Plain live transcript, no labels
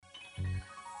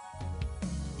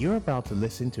You're about to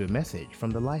listen to a message from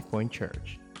the LifePoint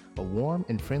Church, a warm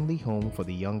and friendly home for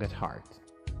the young at heart.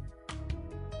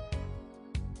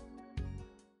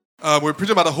 We're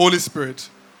preaching about the Holy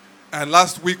Spirit. And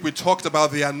last week we talked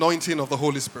about the anointing of the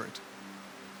Holy Spirit.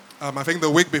 I think the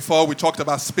week before we talked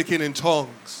about speaking in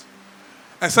tongues.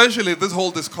 Essentially, this whole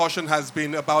discussion has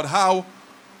been about how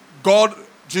God,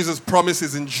 Jesus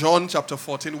promises in John chapter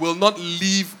 14, will not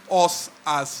leave us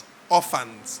as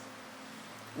orphans.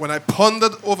 When I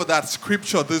pondered over that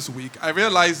scripture this week, I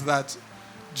realized that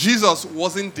Jesus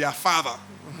wasn't their father.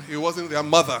 He wasn't their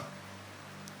mother.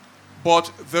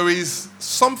 But there is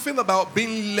something about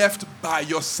being left by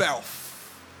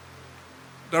yourself.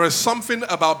 There is something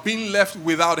about being left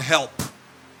without help.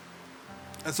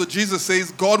 And so Jesus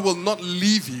says, God will not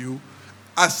leave you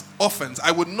as orphans.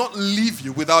 I would not leave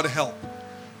you without help.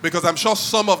 Because I'm sure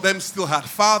some of them still had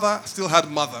father, still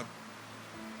had mother.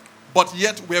 But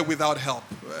yet we're without help.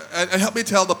 And help me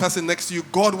tell the person next to you,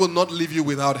 God will not leave you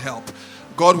without help.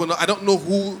 God will not. I don't know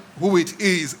who it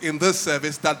is in this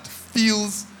service that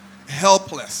feels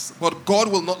helpless. But God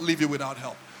will not leave you without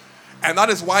help. And that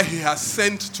is why he has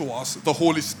sent to us the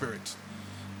Holy Spirit.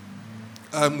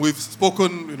 We've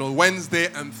spoken, Wednesday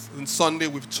and Sunday,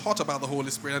 we've taught about the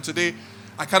Holy Spirit. And today,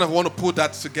 I kind of want to put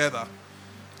that together.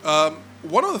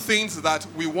 One of the things that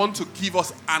we want to give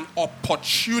us an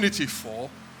opportunity for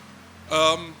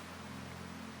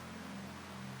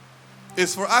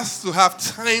is for us to have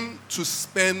time to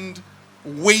spend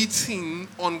waiting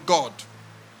on God.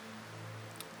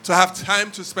 To have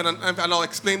time to spend, and I'll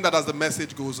explain that as the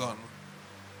message goes on.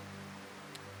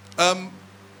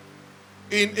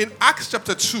 In Acts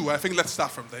chapter 2, I think let's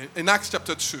start from there. In Acts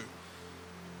chapter 2,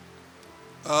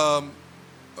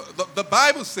 the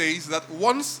Bible says that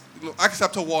once, Acts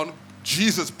chapter 1,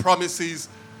 Jesus promises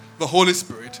the Holy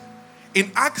Spirit. In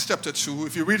Acts chapter 2,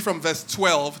 if you read from verse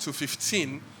 12 to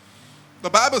 15, the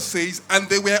Bible says, and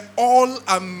they were all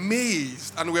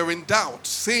amazed and were in doubt,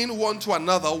 saying one to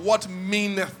another, what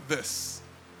meaneth this?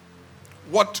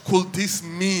 What could this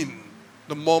mean?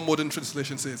 The more modern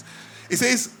translation says. It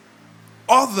says,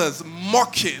 others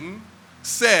mocking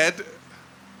said,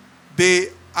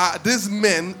 these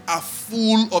men are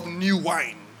full of new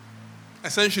wine.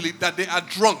 Essentially, that they are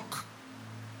drunk.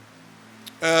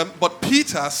 But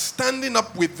Peter, standing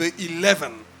up with the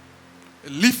 11,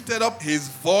 lifted up his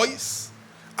voice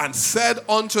and said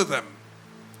unto them,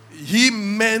 ye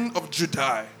men of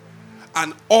Judea,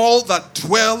 and all that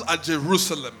dwell at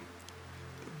Jerusalem,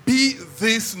 be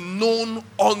this known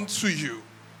unto you,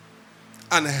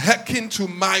 and hearken to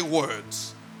my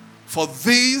words, for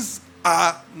these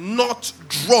are not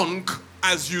drunk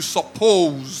as you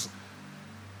suppose,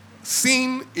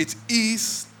 seeing it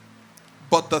is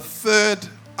but the third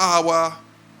hour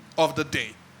of the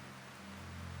day.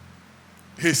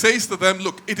 He says to them,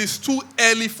 look, it is too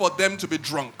early for them to be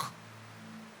drunk.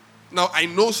 Now, I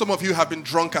know some of you have been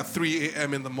drunk at 3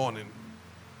 a.m. in the morning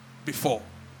before.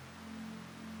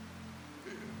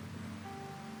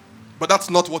 But that's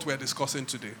not what we're discussing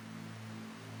today.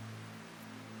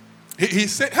 He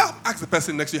said, ask the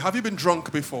person next to you, have you been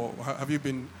drunk before? Have you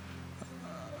been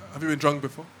drunk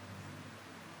before?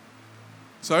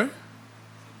 Sorry?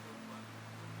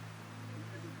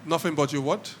 Nothing but your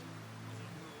what?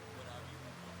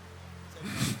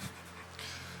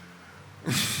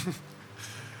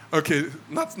 Okay,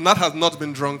 Nat has not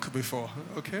been drunk before,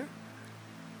 okay?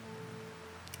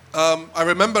 I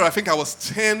remember, I think I was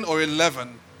 10 or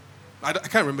 11. I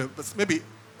can't remember, but maybe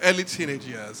early teenage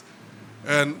years.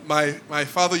 And my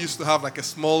father used to have like a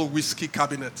small whiskey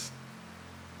cabinet.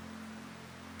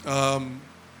 And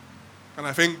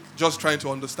I think just trying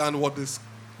to understand what this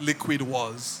liquid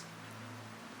was,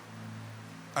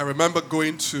 I remember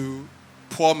going to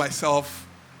pour myself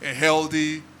a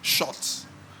healthy shot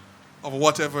of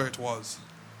whatever it was.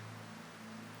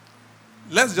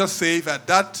 Let's just say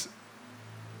that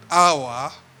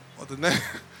hour or the next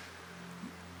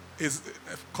is,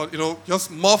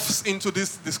 just morphs into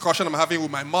this discussion I'm having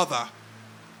with my mother.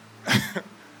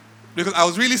 Because I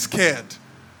was really scared.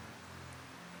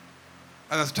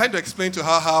 And I was trying to explain to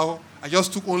her how I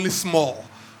just took only small.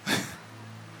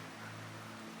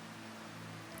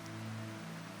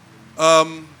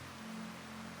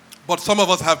 But some of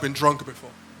us have been drunk before.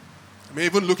 I mean,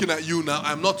 even looking at you now,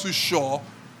 I'm not too sure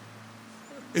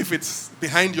if it's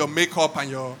behind your makeup and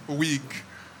your wig.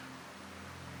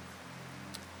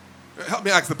 Help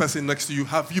me ask the person next to you,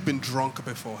 have you been drunk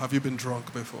before? Have you been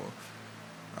drunk before?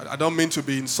 I don't mean to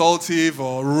be insultive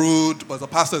or rude, but the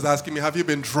pastor is asking me, have you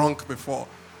been drunk before?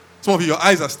 Some of you, your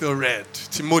eyes are still red.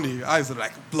 Timoni, your eyes are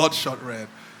like bloodshot red.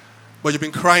 But you've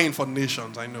been crying for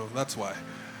nations, I know, that's why.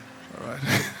 All right.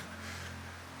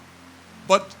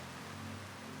 But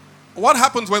what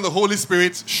happens when the Holy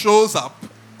Spirit shows up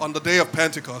on the day of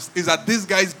Pentecost is that these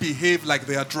guys behave like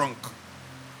they are drunk.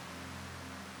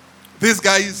 These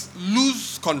guys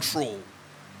lose control.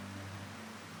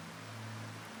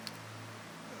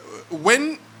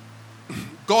 When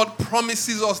God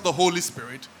promises us the Holy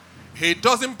Spirit, He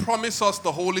doesn't promise us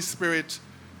the Holy Spirit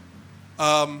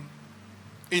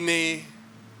in a...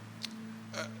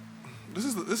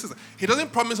 He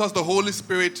doesn't promise us the Holy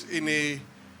Spirit in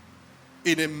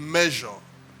a measure.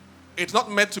 It's not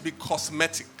meant to be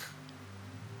cosmetic.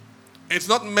 It's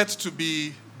not meant to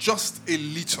be just a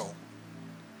little.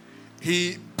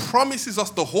 He promises us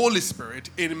the Holy Spirit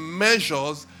in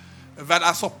measures that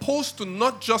are supposed to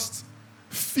not just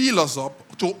fill us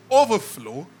up, to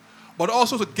overflow, but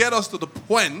also to get us to the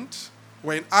point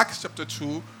where in Acts chapter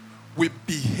 2, we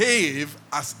behave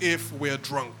as if we're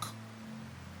drunk.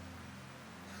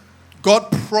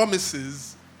 God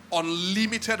promises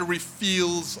unlimited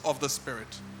refills of the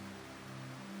Spirit.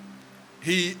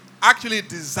 He actually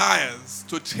desires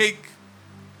to take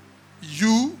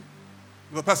you,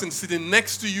 the person sitting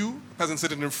next to you, the person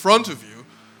sitting in front of you,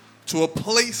 to a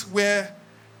place where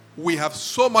we have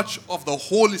so much of the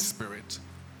Holy Spirit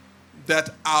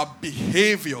that our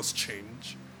behaviors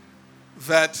change,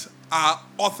 that our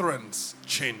utterance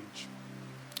change.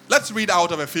 Let's read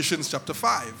out of Ephesians chapter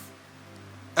 5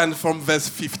 and from verse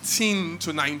 15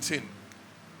 to 19.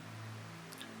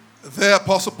 The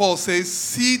Apostle Paul says,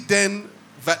 "See then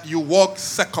that you walk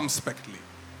circumspectly,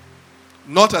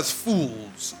 not as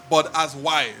fools, but as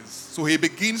wise." So he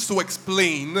begins to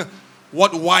explain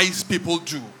what wise people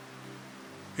do.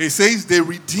 He says, "They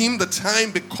redeem the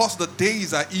time because the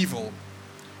days are evil.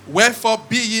 Wherefore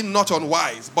be ye not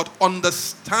unwise, but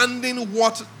understanding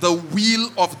what the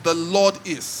will of the Lord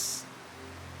is."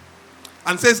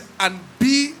 And says, "And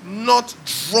be not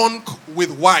drunk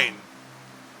with wine,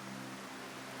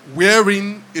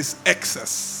 wherein is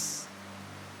excess,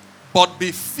 but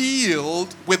be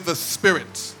filled with the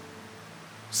Spirit,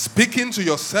 speaking to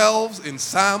yourselves in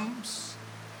psalms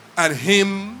and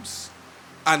hymns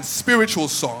and spiritual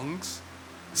songs,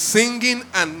 singing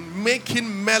and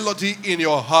making melody in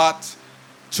your heart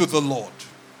to the Lord."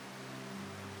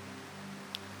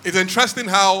 It's interesting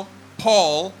how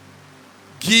Paul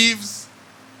gives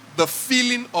the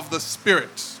feeling of the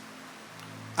Spirit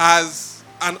as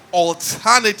an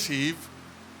alternative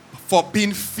for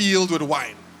being filled with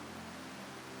wine.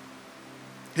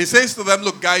 He says to them,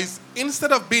 "Look, guys,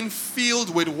 instead of being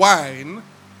filled with wine,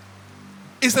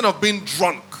 instead of being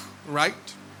drunk,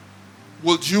 right,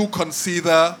 would you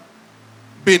consider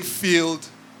being filled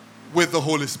with the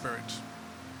Holy Spirit?"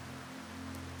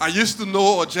 I used to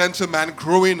know a gentleman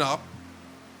growing up.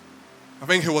 I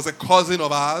think he was a cousin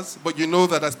of ours, but you know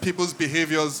that as people's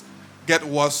behaviors get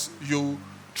worse, you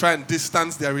try and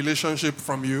distance their relationship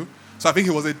from you. So I think he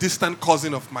was a distant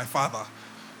cousin of my father,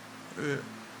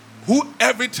 who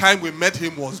every time we met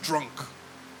him was drunk.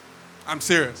 I'm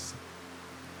serious.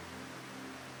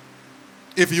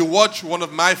 If you watch one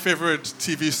of my favorite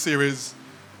TV series,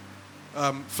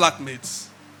 Flatmates,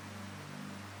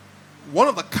 one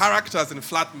of the characters in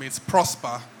Flatmates,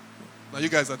 Prosper. Now you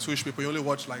guys are Twitch people, you only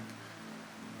watch like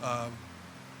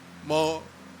more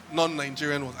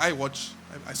non-Nigerian ones.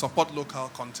 I support local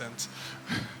content.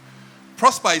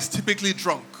 Prosper is typically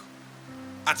drunk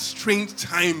at strange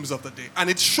times of the day.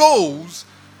 And it shows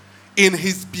in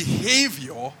his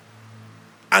behavior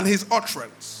and his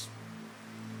utterance.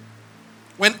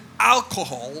 When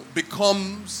alcohol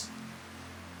becomes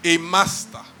a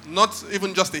master, not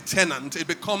even just a tenant,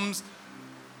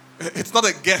 it's not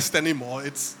a guest anymore,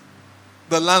 it's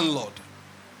the landlord.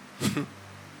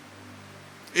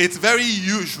 It's very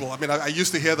usual. I mean, I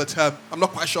used to hear the term, I'm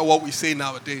not quite sure what we say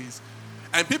nowadays.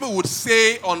 And people would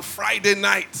say on Friday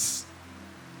nights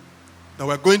that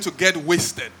we're going to get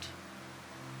wasted.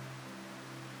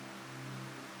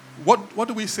 What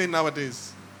do we say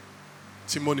nowadays,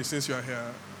 Timoni, since you are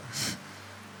here?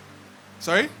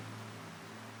 Sorry?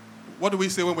 What do we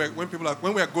say when we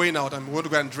are going out and we want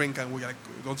to go and drink and we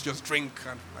don't just drink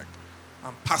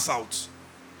and pass out?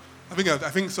 I think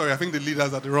the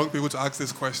leaders are the wrong people to ask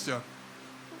this question.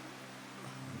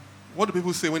 What do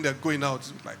people say when they're going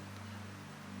out? Like,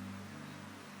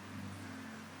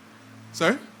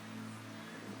 sorry?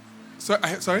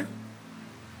 Sorry?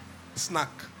 Snack.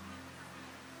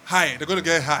 High. They're going to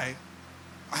get high.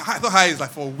 I thought high is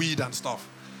like for weed and stuff.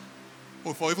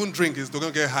 Or for even drink is they're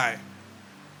going to get high.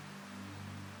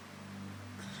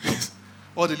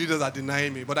 All the leaders are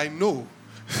denying me, but I know.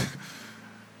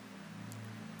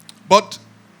 But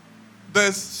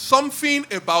there's something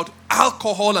about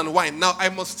alcohol and wine. Now, I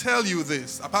must tell you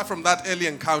this. Apart from that early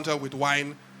encounter with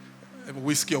wine,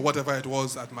 whiskey, or whatever it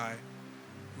was at my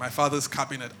father's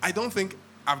cabinet, I don't think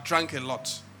I've drank a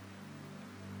lot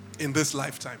in this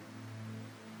lifetime.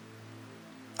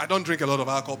 I don't drink a lot of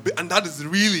alcohol. And that is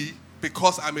really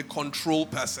because I'm a control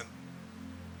person.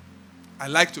 I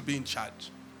like to be in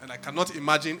charge. And I cannot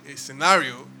imagine a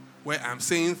scenario where I'm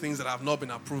saying things that have not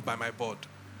been approved by my board.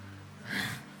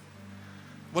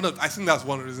 I think that's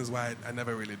one of the reasons why I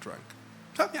never really drank.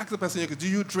 Let me ask the person, do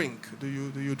you drink? Do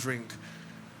you drink?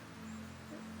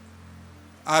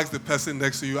 Ask the person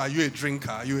next to you, are you a drinker?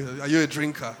 Are you a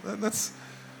drinker?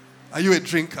 Are you a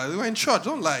drinker? We're in church,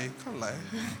 don't lie. Can't lie.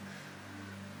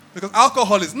 Because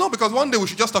alcohol is, because one day we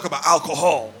should just talk about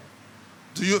alcohol.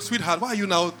 Sweetheart, why are you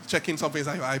now checking something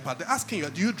inside your iPad? They're asking you,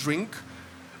 do you drink?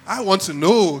 I want to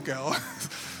know, girl.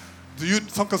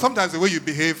 Because sometimes the way you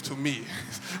behave to me.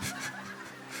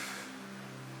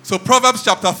 So Proverbs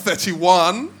chapter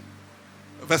 31,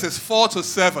 verses 4 to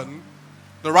 7,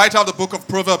 the writer of the book of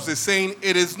Proverbs is saying,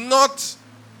 it is not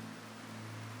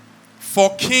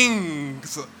for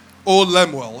kings, O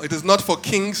Lemuel, it is not for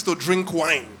kings to drink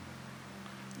wine,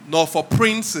 nor for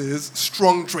princes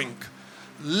strong drink,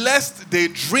 lest they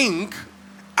drink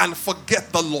and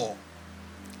forget the law,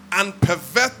 and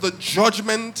pervert the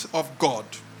judgment of God,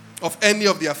 of any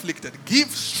of the afflicted. Give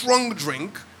strong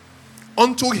drink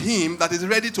unto him that is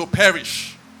ready to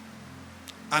perish,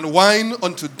 and wine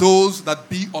unto those that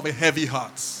be of a heavy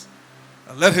heart.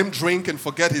 And let him drink and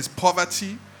forget his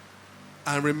poverty,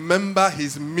 and remember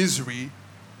his misery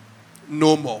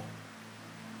no more.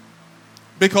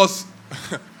 Because,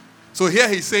 so here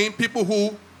he's saying people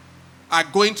who are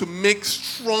going to make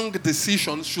strong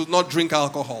decisions should not drink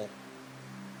alcohol.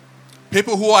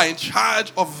 People who are in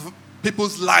charge of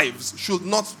people's lives should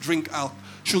not drink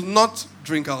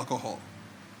alcohol.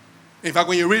 In fact,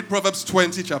 when you read Proverbs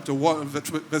 20, chapter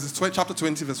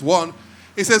 20, verse 1,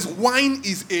 it says, wine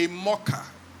is a mocker,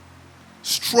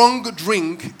 strong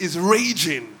drink is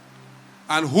raging,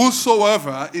 and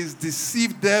whosoever is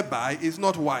deceived thereby is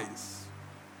not wise.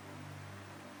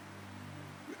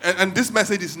 And this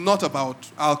message is not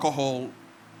about alcohol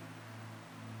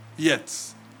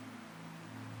yet.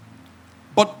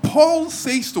 But Paul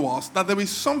says to us that there is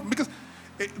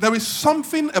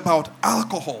something about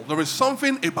alcohol, there is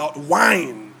something about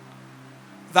wine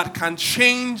that can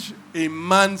change a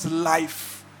man's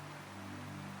life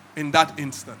in that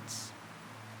instance.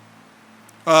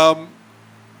 Now,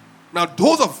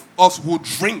 those of us who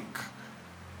drink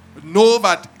know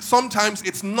that sometimes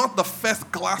it's not the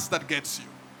first glass that gets you.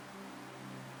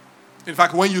 In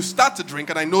fact, when you start to drink,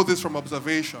 and I know this from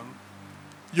observation,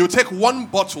 you take one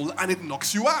bottle and it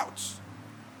knocks you out.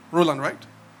 Roland, right?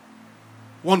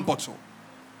 One bottle.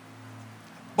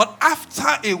 But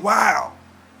after a while,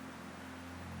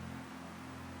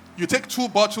 you take 2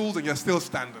 bottles and you're still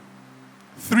standing.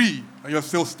 3 and you're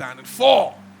still standing.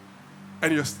 4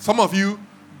 and some of you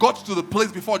got to the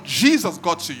place before Jesus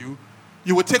got to you.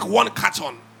 You would take 1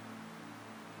 carton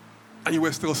and you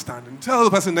were still standing. Tell the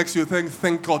person next to you,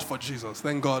 thank God for Jesus.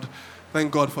 Thank God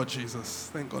for Jesus.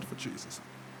 Thank God for Jesus.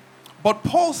 But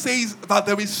Paul says that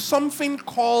there is something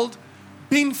called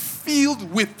being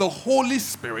filled with the Holy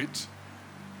Spirit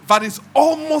that is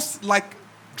almost like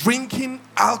drinking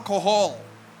alcohol.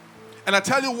 And I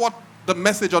tell you what the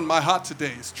message on my heart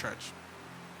today is, church,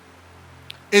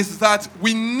 is that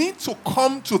we need to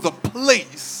come to the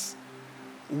place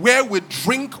where we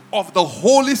drink of the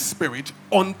Holy Spirit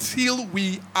until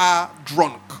we are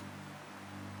drunk.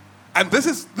 And this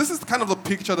is kind of the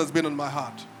picture that's been on my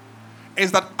heart.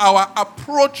 Is that our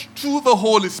approach to the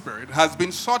Holy Spirit has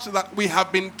been such that we have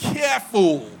been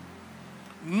careful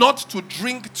not to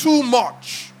drink too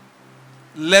much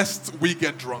lest we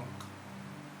get drunk.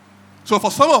 So for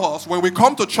some of us, when we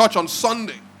come to church on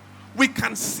Sunday, we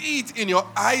can see it in your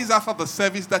eyes after the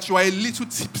service that you are a little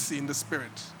tipsy in the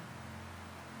spirit.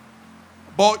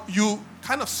 But you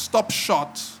kind of stop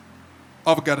short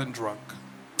of getting drunk.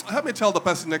 Help me tell the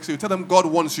person next to you, tell them God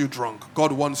wants you drunk.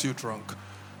 God wants you drunk.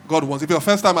 God wants. If you're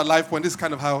first time at Life Point, this is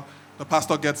kind of how the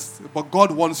pastor gets, but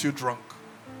God wants you drunk.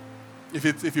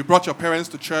 If you brought your parents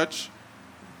to church,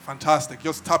 fantastic.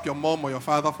 Just tap your mom or your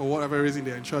father for whatever reason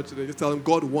they're in church today. Just tell them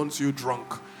God wants you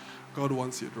drunk. God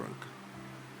wants you drunk.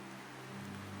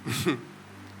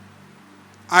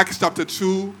 Acts chapter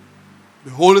 2,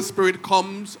 the Holy Spirit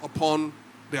comes upon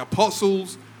the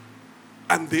apostles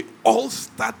and they all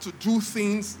start to do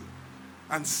things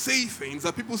and say things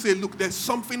that people say, look, there's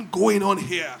something going on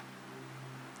here.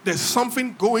 There's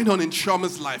something going on in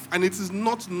Chiyoma's life, and it is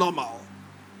not normal.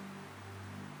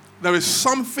 there is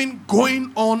something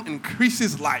going on in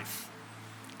Chris's life,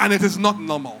 and it is not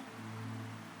normal.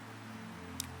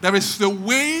 There is a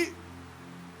way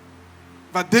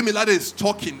that Demilade is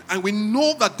talking, and we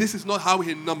know that this is not how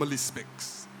he normally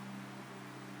speaks.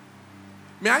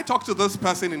 May I talk to this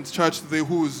person in church today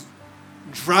who is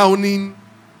drowning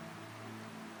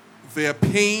their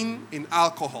pain in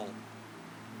alcohol?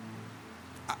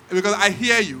 Because I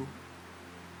hear you.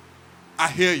 I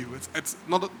hear you. It's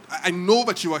not. I know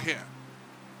that you are here.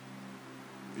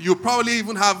 You probably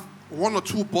even have 1 or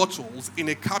 2 bottles in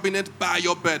a cabinet by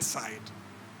your bedside.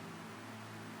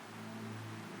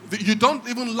 You don't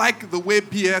even like the way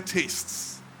beer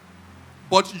tastes,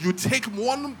 but you take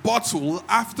one bottle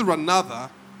after another,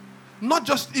 not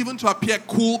just even to appear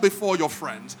cool before your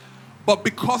friends, but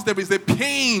because there is a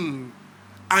pain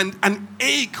and an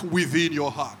ache within your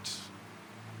heart.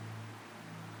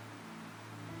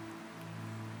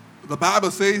 The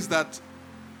Bible says that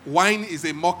wine is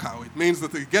a mocker. It means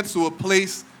that it gets to a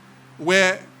place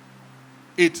where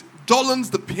it dullens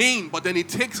the pain, but then it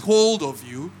takes hold of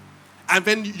you. And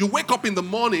then you wake up in the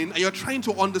morning and you're trying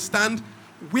to understand,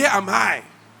 where am I?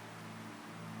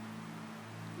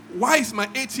 Why is my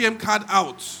ATM card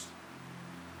out?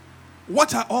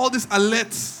 What are all these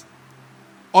alerts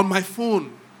on my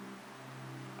phone?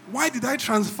 Why did I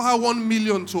transfer 1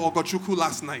 million to Ogochukwu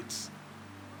last night?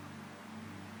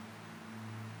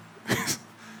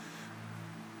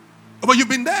 But you've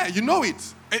been there, you know it.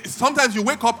 Sometimes you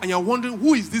wake up and you're wondering,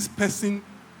 who is this person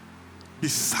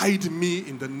beside me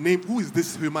in the name? Who is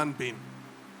this human being?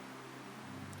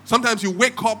 Sometimes you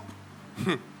wake up,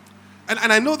 and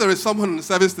I know there is someone in the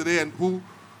service today and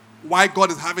why God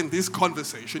is having this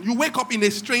conversation. You wake up in a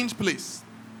strange place.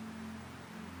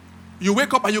 You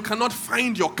wake up and you cannot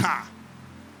find your car.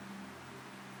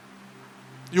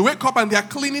 You wake up and they are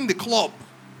cleaning the club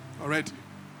already.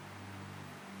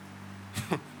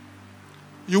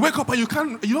 You wake up and you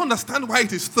don't understand why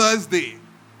it is Thursday.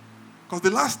 Because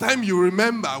the last time you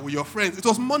remember with your friends, it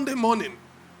was Monday morning.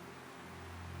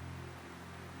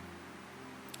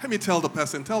 Let me tell the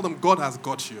person, tell them God has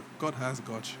got you. God has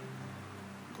got you.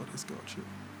 God has got you.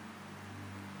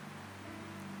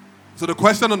 So the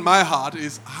question on my heart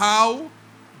is, how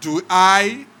do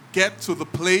I get to the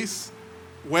place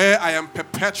where I am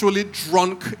perpetually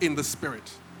drunk in the Spirit?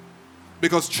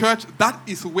 Because church, that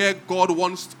is where God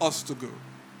wants us to go.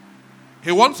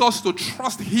 He wants us to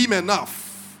trust Him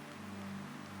enough.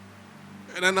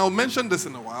 And then I'll mention this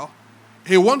in a while.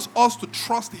 He wants us to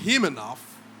trust Him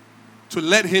enough to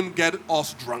let Him get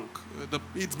us drunk.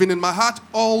 It's been in my heart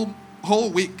all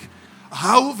week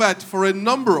how that for a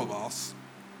number of us,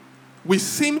 we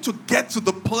seem to get to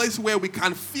the place where we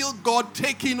can feel God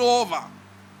taking over.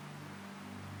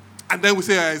 And then we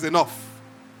say, it's enough.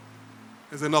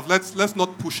 It's enough. Let's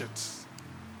not push it.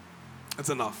 It's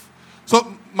enough.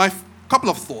 So my couple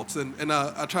of thoughts, and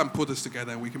I'll try and put this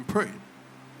together and we can pray.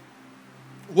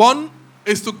 One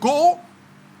is to go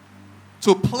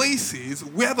to places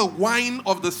where the wine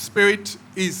of the Spirit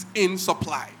is in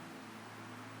supply.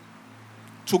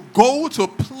 To go to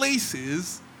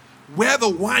places where the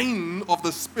wine of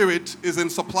the Spirit is in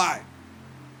supply.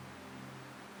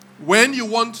 When you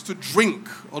want to drink,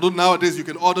 although nowadays you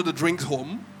can order the drinks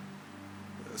home,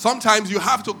 sometimes you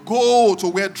have to go to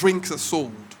where drinks are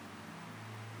sold.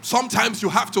 Sometimes you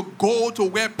have to go to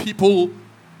where people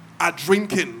are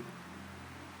drinking.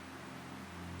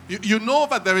 You know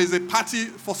that there is a party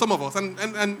for some of us,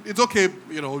 and it's okay,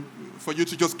 for you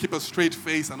to just keep a straight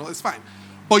face and all, it's fine.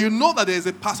 But you know that there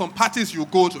is some parties you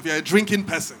go to, if you're a drinking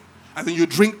person, and then you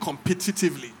drink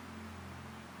competitively.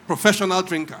 Professional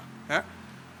drinker. Yeah?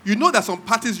 You know there's some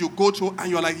parties you go to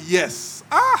and you're like, yes,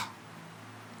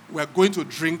 we're going to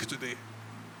drink today.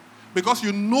 Because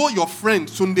you know your friend,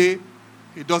 Sunday,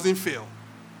 he doesn't fail.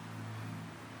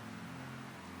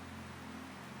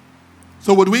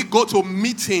 So would we go to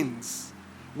meetings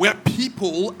where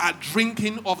people are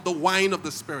drinking of the wine of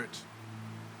the Spirit?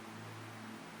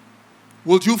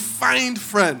 Would you find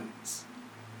friends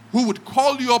who would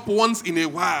call you up once in a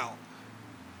while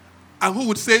and who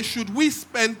would say, should we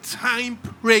spend time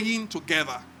praying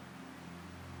together?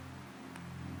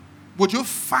 Would you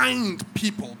find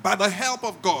people, by the help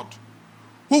of God,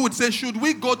 who would say, should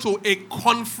we go to a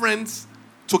conference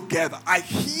together? I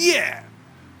hear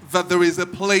that there is a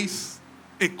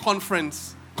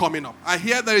conference coming up. I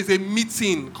hear there is a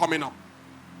meeting coming up.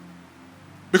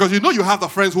 Because you have the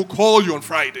friends who call you on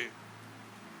Friday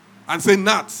and say,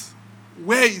 Nat,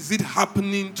 where is it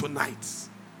happening tonight?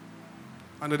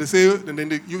 And they say,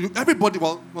 everybody,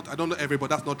 I don't know everybody,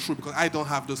 that's not true because I don't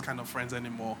have those kind of friends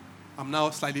anymore. I'm now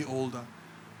slightly older.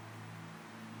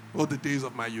 All the days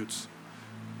of my youth.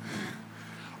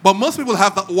 But most people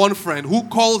have that one friend who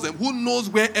calls them, who knows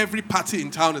where every party in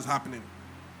town is happening.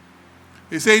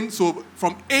 He's saying, so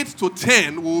from 8 to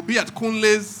 10, we'll be at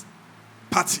Kunle's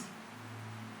party.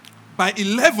 By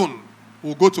 11,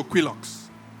 we'll go to Quillox.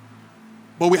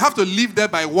 But we have to leave there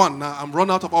by 1. Now, I'm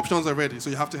run out of options already, so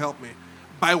you have to help me.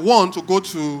 By 1 to go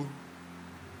to,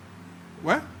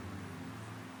 where?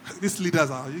 These leaders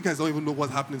you guys don't even know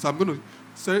what's happening. So I'm going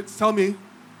to, tell me,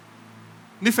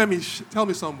 Nifemi, tell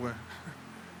me somewhere.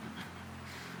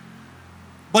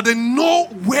 But they know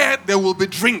where there will be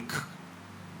drink.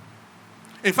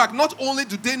 In fact, not only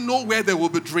do they know where there will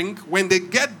be drink, when they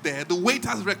get there, the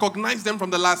waiters recognize them from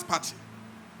the last party.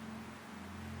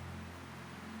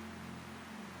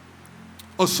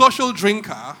 A social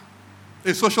drinker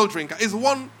is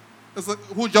one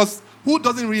who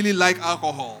doesn't really like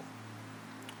alcohol.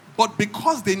 But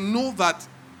because they know that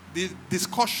the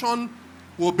discussion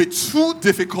will be too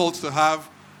difficult to have,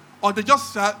 or they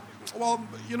just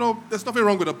there's nothing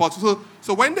wrong with a bottle.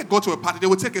 So when they go to a party, they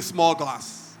will take a small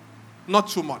glass, not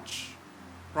too much,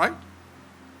 right?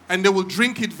 And they will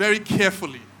drink it very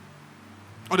carefully.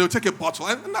 Or they will take a bottle,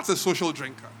 and that's a social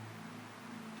drinker.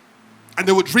 And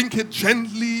they will drink it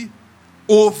gently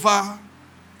over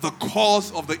the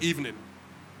course of the evening.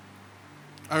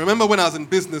 I remember when I was in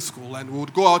business school, and we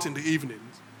would go out in the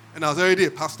evenings, and I was already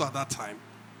a pastor at that time.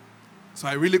 So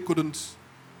I really couldn't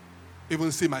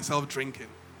even see myself drinking.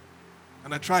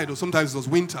 And I tried, sometimes it was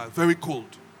winter, very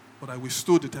cold, but I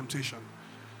withstood the temptation.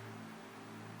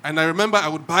 And I remember I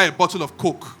would buy a bottle of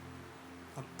Coke.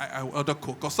 I would order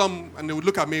Coke, and they would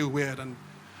look at me weird.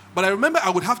 But I remember I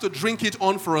would have to drink it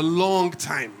on for a long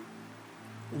time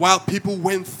while people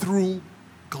went through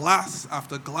glass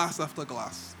after glass after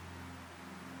glass.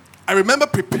 I remember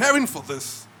preparing for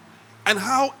this and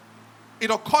how it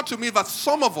occurred to me that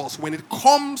some of us, when it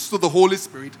comes to the Holy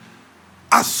Spirit,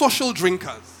 are social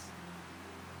drinkers.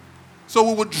 So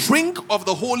we would drink of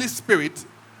the Holy Spirit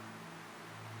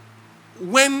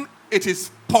when it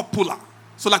is popular.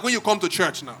 So like when you come to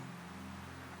church now,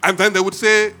 and then they would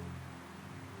say,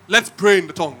 let's pray in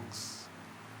the tongues.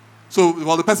 So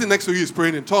while the person next to you is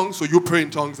praying in tongues, so you pray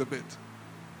in tongues a bit.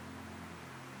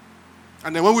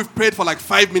 And then when we've prayed for like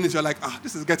 5 minutes, you're like,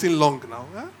 this is getting long now.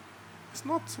 Yeah? It's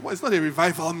not a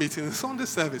revival meeting, it's Sunday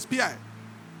service, PI.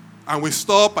 And we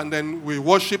stop, and then we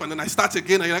worship, and then I start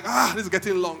again, and you're like, this is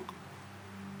getting long.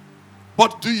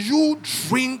 But do you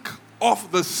drink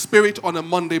of the Spirit on a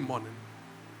Monday morning?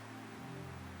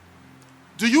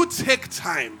 Do you take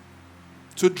time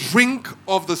to drink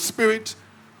of the Spirit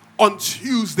on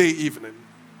Tuesday evening?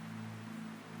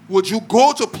 Would you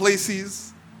go to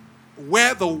places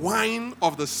where the wine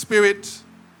of the Spirit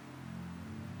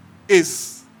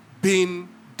is being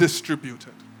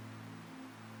distributed?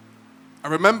 I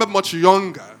remember much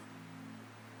younger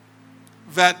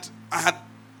that I had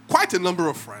quite a number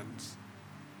of friends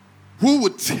who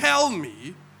would tell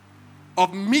me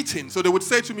of meetings. So they would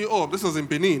say to me, this was in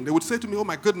Benin. They would say to me,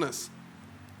 my goodness,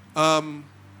 the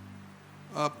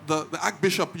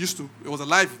Archbishop it was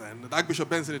alive then, the Archbishop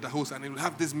Benson at the house, and he would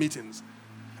have these meetings.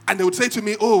 And they would say to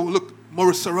me, look,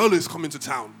 Maurice Cerullo is coming to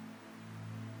town.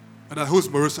 And I who's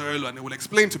Maurice Cerullo? And they would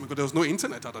explain to me, because there was no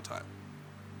internet at the time.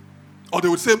 Or they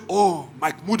would say,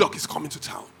 Mike Murdoch is coming to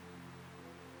town.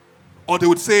 Or they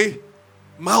would say,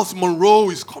 Miles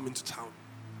Monroe is coming to town.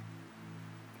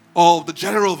 Or the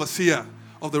General Overseer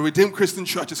of the Redeemed Christian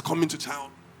Church is coming to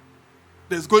town.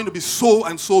 There's going to be so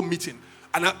and so meeting.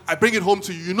 And I bring it home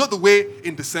to you. You know the way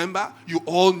in December, you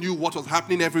all knew what was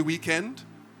happening every weekend?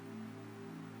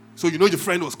 So you know your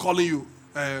friend was calling you.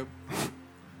 Who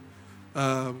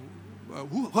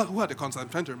had the concert? I'm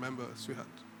trying to remember, sweetheart.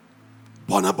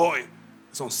 Burna Boy.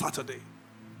 It's on Saturday.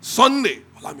 Sunday,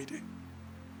 Olamide.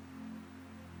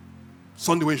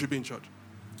 Sunday when you should be in church.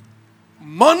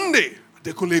 Monday,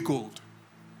 Adekunle Gold.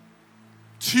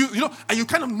 And you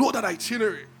kind of know that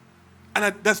itinerary.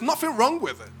 And there's nothing wrong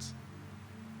with it.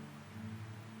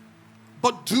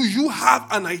 But do you have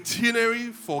an itinerary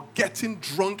for getting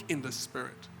drunk in the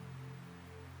Spirit?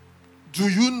 Do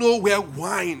you know where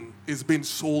wine is being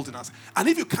sold in us? And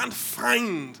if you can't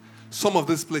find some of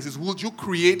these places, would you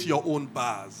create your own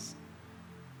bars?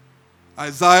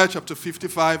 Isaiah chapter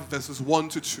 55, verses 1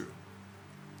 to 2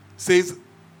 says,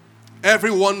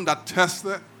 everyone that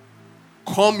testeth,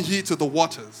 come ye to the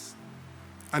waters,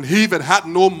 and he that had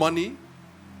no money,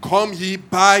 come ye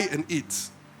buy and eat.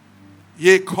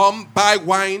 Yea, come buy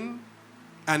wine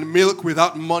and milk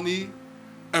without money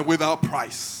and without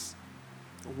price.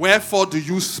 Wherefore do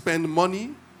you spend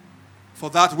money for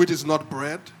that which is not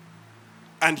bread,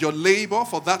 and your labor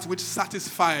for that which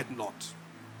satisfieth not?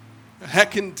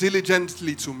 Hearken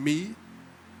diligently to me,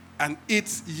 and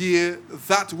eat ye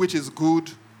that which is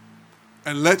good,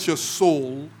 and let your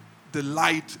soul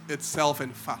delight itself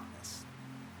in fatness.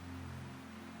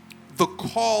 The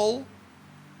call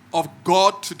of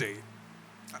God today,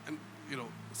 and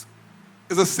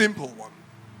is a simple one.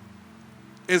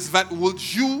 Is that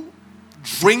would you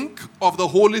drink of the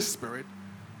Holy Spirit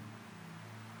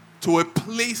to a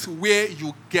place where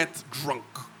you get drunk?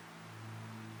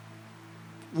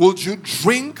 Would you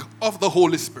drink of the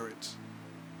Holy Spirit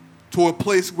to a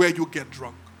place where you get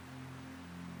drunk?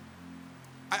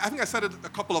 I think I said it a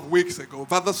couple of weeks ago,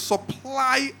 that the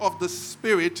supply of the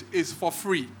Spirit is for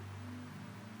free.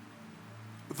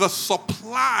 The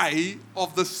supply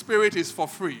of the Spirit is for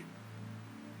free.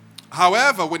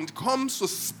 However, when it comes to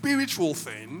spiritual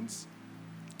things,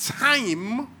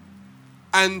 time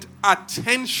and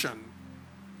attention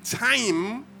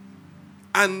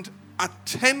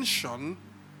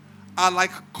are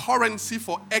like currency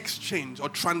for exchange or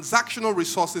transactional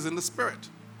resources in the Spirit.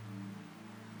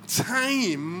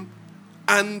 Time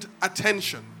and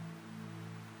attention.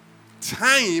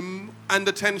 Time and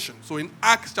attention. So in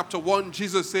Acts chapter 1,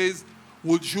 Jesus says,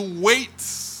 would you wait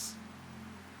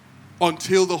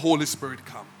until the Holy Spirit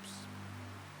comes?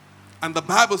 And the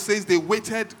Bible says they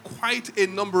waited quite a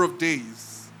number of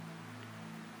days.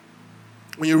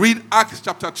 When you read Acts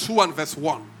chapter 2 and verse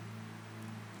 1,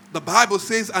 the Bible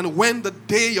says, and when the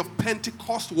day of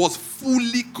Pentecost was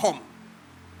fully come,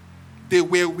 they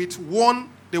were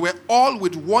all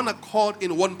with one accord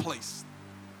in one place.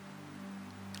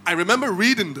 I remember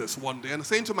reading this one day and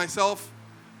saying to myself,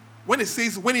 when it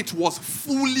says when it was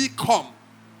fully come,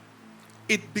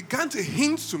 it began to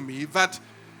hint to me that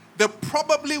there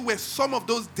probably were some of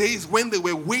those days when they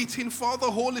were waiting for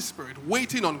the Holy Spirit,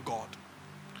 waiting on God,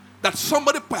 that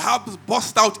somebody perhaps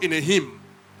burst out in a hymn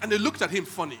and they looked at him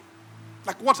funny,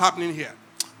 like what's happening here?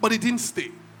 But he didn't stay.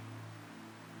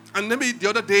 And maybe the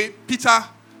other day, Peter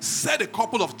said a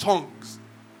couple of tongues,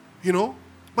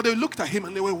 but they looked at him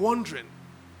and they were wondering.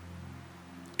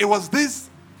 It was this,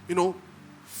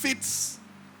 fits,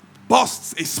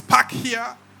 bursts, a spark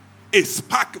here, a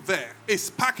spark there, a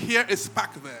spark here, a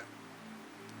spark there.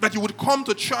 That you would come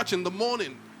to church in the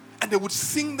morning and they would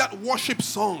sing that worship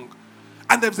song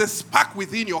and there's a spark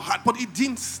within your heart, but it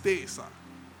didn't stay, sir.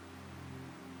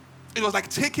 It was like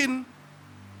taking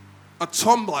a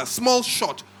tumbler, a small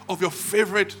shot of your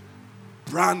favorite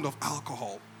brand of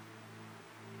alcohol.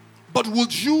 But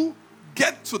would you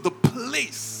get to the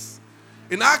place?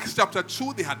 In Acts chapter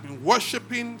 2, they had been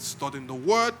worshiping, studying the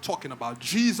word, talking about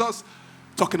Jesus,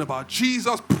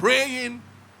 praying.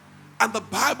 And the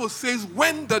Bible says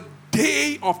when the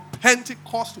day of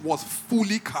Pentecost was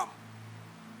fully come,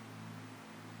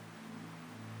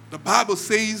 the Bible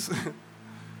says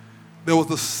there was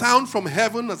the sound from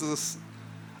heaven as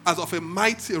of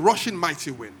a rushing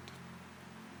mighty wind.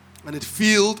 And it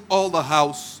filled all the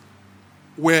house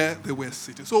where they were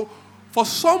sitting. So for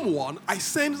someone, I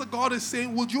sense that God is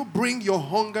saying, would you bring your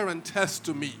hunger and thirst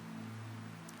to me?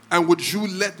 And would you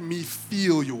let me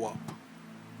fill you up?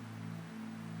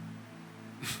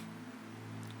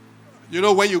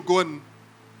 When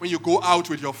you go out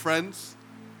with your friends,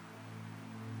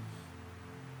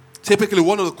 typically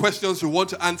one of the questions you want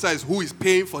to answer is, who is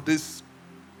paying for this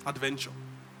adventure?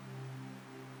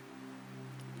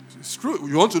 It's true.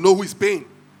 You want to know who is paying.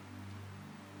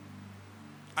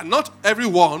 And not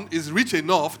everyone is rich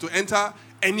enough to enter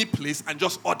any place and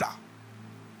just order.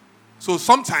 So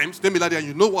sometimes,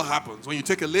 you know what happens when you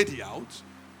take a lady out.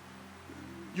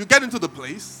 You get into the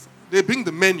place, they bring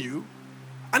the menu,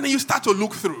 and then you start to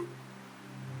look through.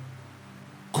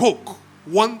 Coke,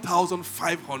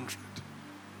 1,500.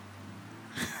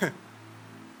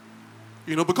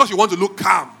 Because you want to look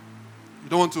calm. You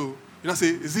don't want to, say,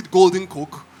 is it golden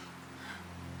Coke?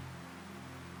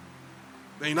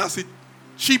 Then you now say,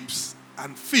 chips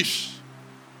and fish,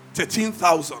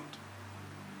 13,000.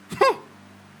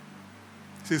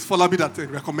 Says Folabi that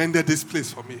recommended this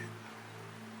place for me.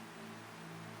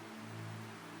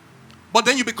 But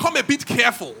then you become a bit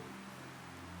careful.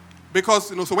 Because,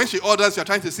 so when she orders, you're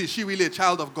trying to see, is she really a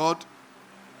child of God?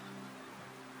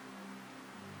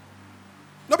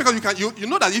 Not because you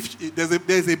know that if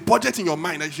there's a budget in your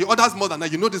mind, if she orders more than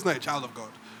that, this is not a child of God.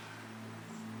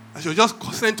 And she'll just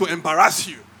send to embarrass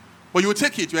you. But you will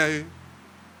take it, you're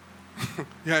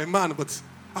a man, but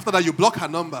after that you block her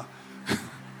number.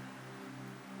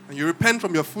 And you repent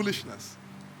from your foolishness.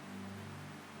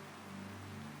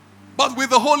 But with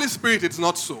the Holy Spirit, it's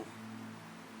not so.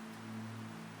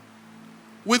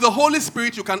 With the Holy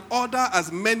Spirit, you can order as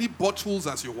many bottles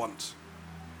as you want.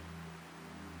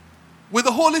 With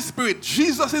the Holy Spirit,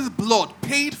 Jesus' blood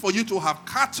paid for you to have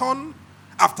carton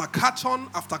after carton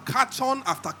after carton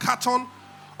after carton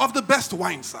of the best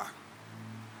wine, sir.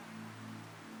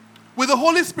 With the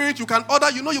Holy Spirit, you can order.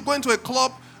 You go into a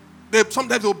club,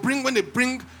 sometimes when they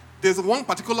bring, there's one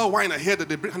particular wine I hear that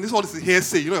they bring, and this all is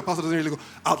hearsay. Your pastor doesn't really go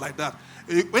out like that.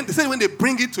 When they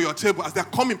bring it to your table, as they're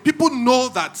coming, people know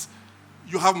that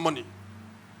you have money.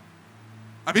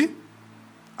 Abi?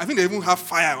 I think they even have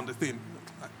fire on the thing.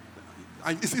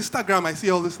 It's Instagram, I see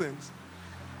all these things.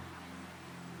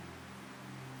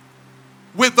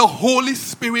 With the Holy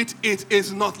Spirit, it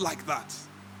is not like that.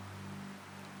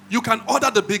 You can order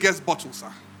the biggest bottle,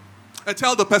 sir. I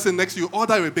tell the person next to you,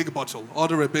 order a big bottle,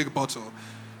 order a big bottle,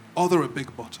 order a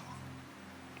big bottle.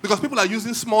 Because people are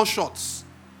using small shots.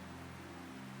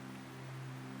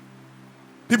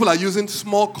 People are using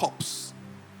small cups.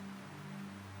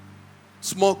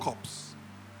 Small cups.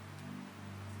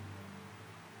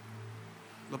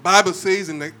 The Bible says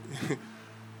in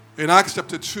Acts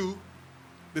chapter 2,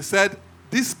 they said,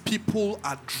 these people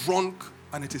are drunk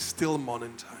and it is still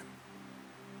morning time.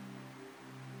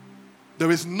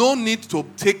 There is no need to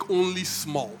take only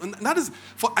small. And that is,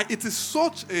 it is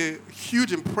such a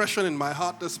huge impression in my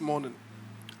heart this morning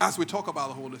as we talk about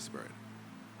the Holy Spirit.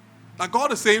 That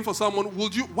God is saying for someone,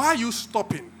 why are you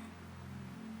stopping?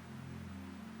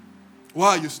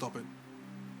 Why are you stopping?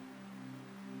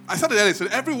 I said it earlier, so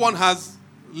everyone has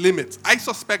limits. I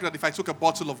suspect that if I took a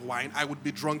bottle of wine, I would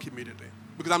be drunk immediately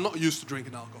because I'm not used to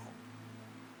drinking alcohol.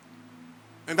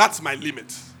 And that's my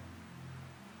limit.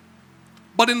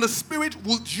 But in the Spirit,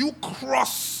 would you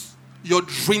cross your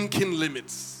drinking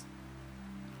limits?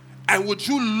 And would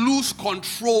you lose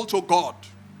control to God?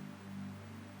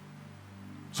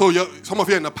 So some of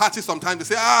you in a party sometimes,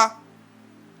 they say,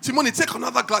 Timoni, take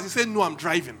another glass. You say, no, I'm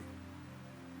driving.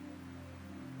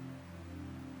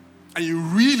 And you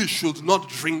really should not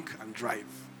drink and drive.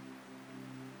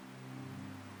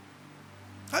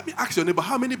 Let me ask your neighbor,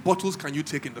 how many bottles can you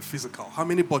take in the physical? How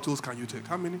many bottles can you take?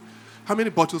 How many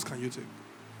bottles can you take?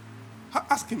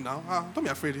 Ask him now. Don't be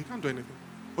afraid. He can't do anything.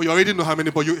 Oh, you already know how many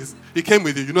bottles. He came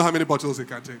with you. You know how many bottles he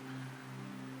can take.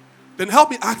 Then help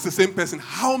me ask the same person,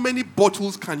 how many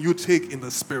bottles can you take in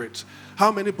the Spirit?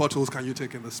 How many bottles can you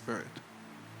take in the Spirit?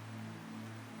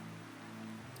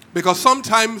 Because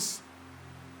sometimes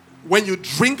when you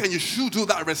drink, and you should do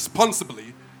that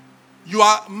responsibly, you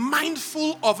are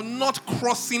mindful of not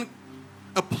crossing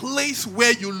a place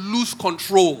where you lose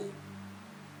control.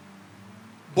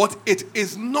 But it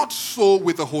is not so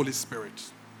with the Holy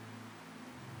Spirit.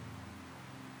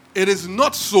 It is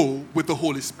not so with the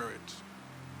Holy Spirit.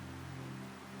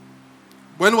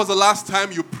 When was the last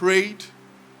time you prayed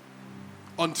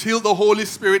until the Holy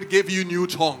Spirit gave you new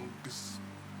tongues?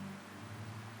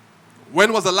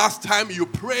 When was the last time you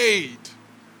prayed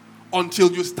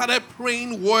until you started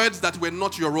praying words that were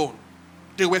not your own?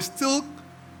 They were still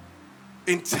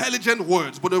intelligent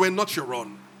words, but they were not your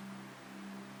own.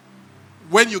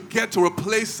 When you get to a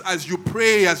place as you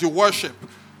pray, as you worship,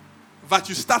 that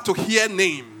you start to hear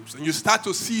names and you start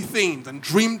to see things and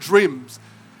dream dreams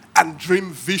and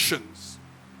dream visions.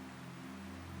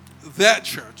 That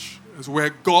church is where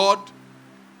God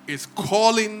is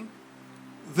calling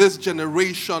this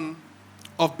generation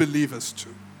of believers to.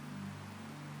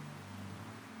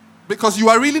 Because you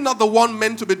are really not the one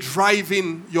meant to be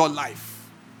driving your life.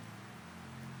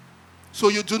 So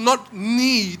you do not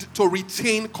need to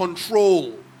retain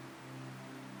control.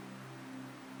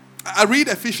 I read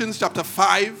Ephesians chapter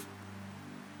 5,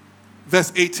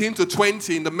 verse 18 to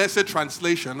 20 in the Message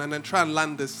translation, and then try and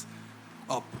land this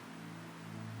up.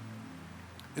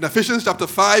 In Ephesians chapter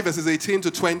 5, verses 18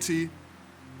 to 20,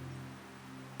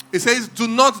 it says, do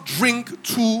not drink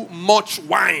too much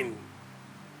wine.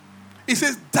 It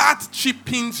says that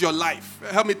cheapens your life.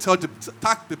 Help me tell the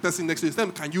person next to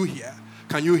you, can you hear?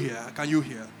 Can you hear? Can you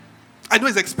hear? I know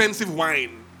it's expensive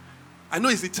wine. I know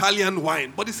it's Italian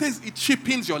wine, but it says it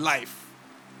cheapens your life.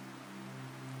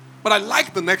 But I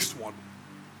like the next one.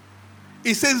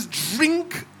 It says,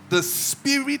 drink the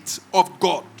Spirit of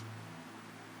God.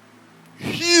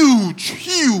 Huge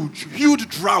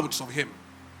draughts of Him.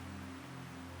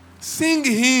 Sing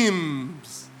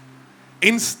hymns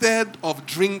instead of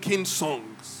drinking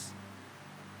songs.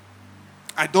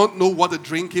 I don't know what a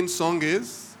drinking song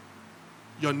is.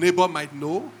 Your neighbor might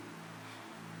know.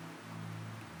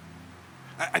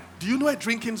 Do you know a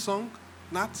drinking song,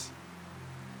 Nat?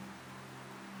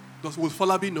 Will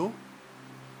Falabi know?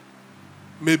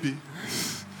 Maybe.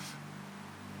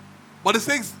 But it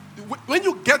says, when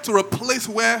you get to a place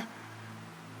where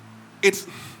it's,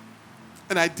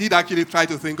 and I did actually try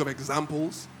to think of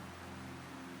examples,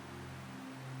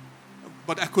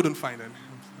 but I couldn't find any.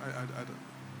 I don't.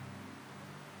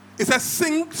 It says,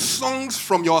 sing songs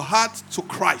from your heart to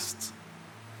Christ.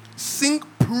 Sing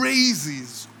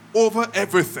praises over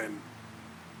everything.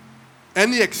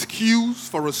 Any excuse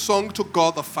for a song to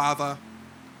God the Father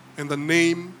in the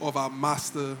name of our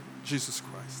Master Jesus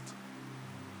Christ.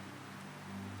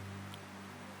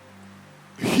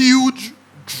 Huge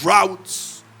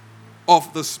droughts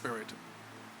of the Spirit.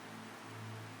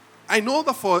 I know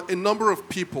that for a number of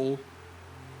people,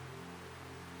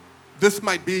 this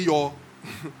might be your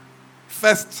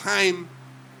first time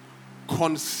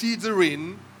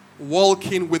considering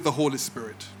walking with the Holy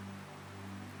Spirit.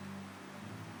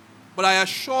 But I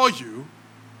assure you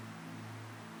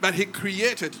that He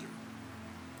created you,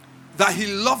 that He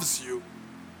loves you,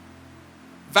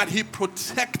 that He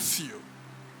protects you,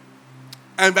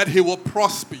 and that He will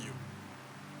prosper you.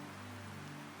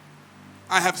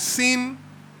 I have seen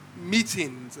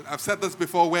meetings, and I've said this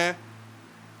before, where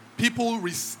people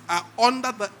are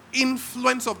under the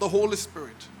influence of the Holy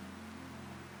Spirit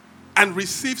and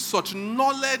receive such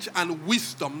knowledge and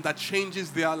wisdom that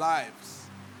changes their lives.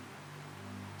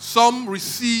 Some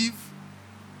receive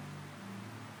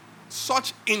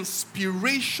such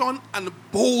inspiration and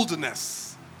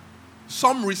boldness.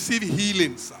 Some receive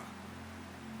healing, sir.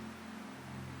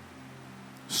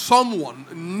 Someone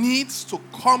needs to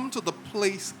come to the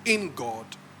place in God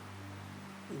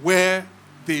where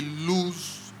they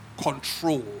lose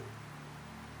control.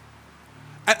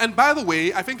 And by the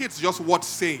way, I think it's just worth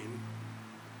saying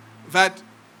that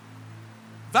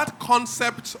that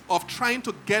concept of trying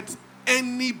to get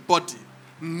anybody,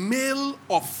 male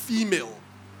or female,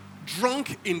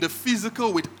 drunk in the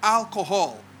physical with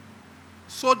alcohol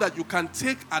so that you can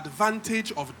take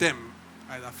advantage of them,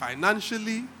 either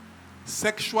financially,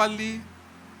 sexually,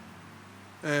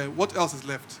 what else is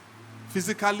left?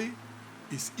 Physically,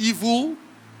 is evil,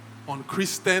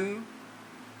 unchristian,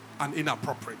 and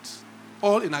inappropriate.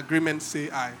 All in agreement say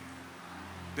aye.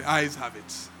 The ayes have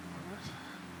it.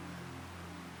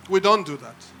 We don't do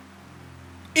that.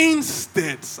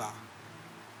 Instead, sir,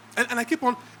 and I keep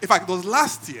on, in fact, it was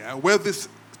last year where this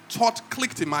thought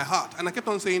clicked in my heart, and I kept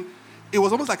on saying, it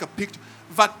was almost like a picture,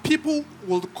 that people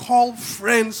will call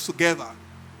friends together.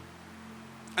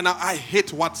 And I hate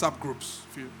WhatsApp groups,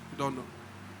 if you don't know.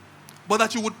 But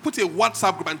that you would put a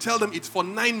WhatsApp group and tell them it's for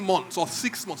 9 months, or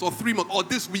 6 months, or 3 months, or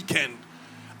this weekend.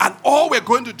 And all we're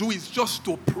going to do is just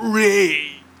to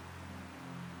pray.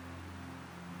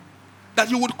 That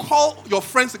you would call your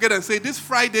friends together and say, this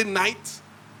Friday night,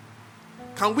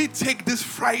 can we take this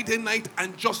Friday night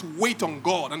and just wait on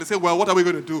God? And they say, well, what are we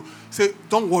going to do? Say,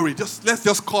 don't worry, let's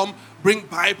just come, bring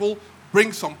Bible,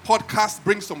 bring some podcasts,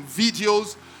 bring some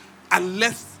videos, and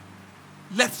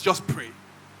let's just pray.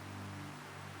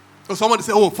 So someone will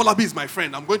say, oh, Falabi is my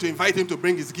friend. I'm going to invite him to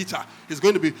bring his guitar. He's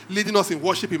going to be leading us in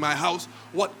worship in my house.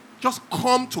 What? Just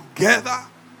come together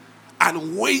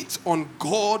and wait on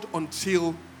God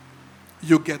until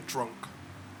you get drunk.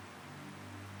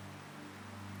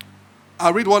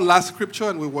 I'll read one last scripture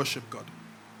and we worship God.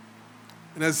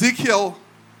 In Ezekiel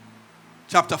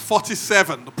chapter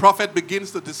 47, the prophet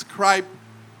begins to describe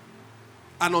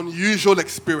an unusual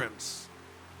experience.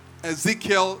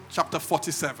 Ezekiel chapter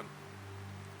 47.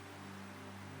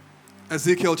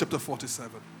 Ezekiel chapter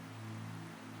 47.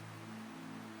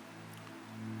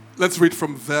 Let's read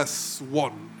from verse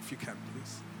 1, if you can,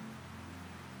 please.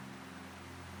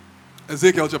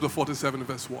 Ezekiel chapter 47,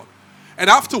 verse 1. And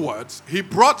afterwards, he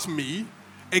brought me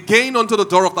again unto the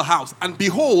door of the house, and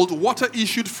behold, water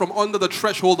issued from under the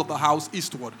threshold of the house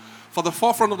eastward. For the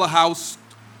forefront of the house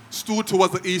stood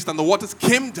towards the east, and the waters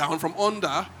came down from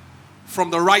under, from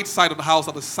the right side of the house,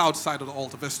 at the south side of the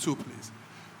altar. Verse 2, please.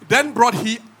 Then brought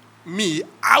he me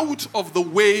out of the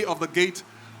way of the gate.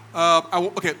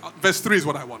 Verse 3 is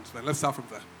what I want. Then let's start from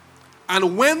there.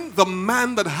 And when the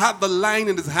man that had the line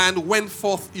in his hand went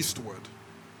forth eastward,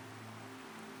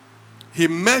 he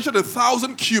measured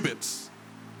 1,000 cubits,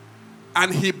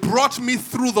 and he brought me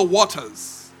through the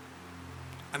waters.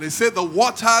 And he said the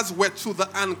waters were to the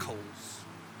ankles.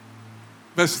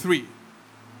 Verse 3.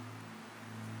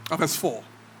 Verse 4.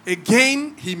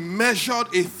 Again he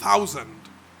measured 1,000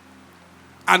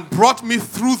 and brought me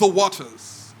through the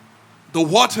waters. The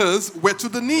waters were to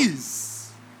the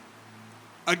knees.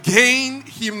 Again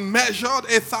he measured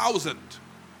 1,000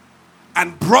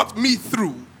 and brought me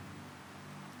through,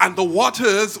 and the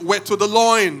waters were to the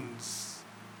loins.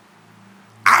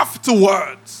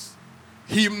 Afterwards,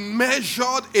 he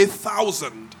measured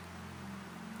 1,000,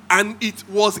 and it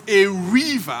was a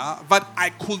river that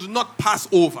I could not pass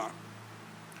over,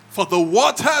 for the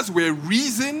waters were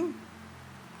risen,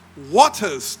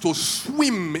 waters to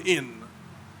swim in,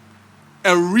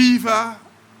 a river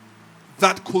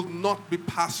that could not be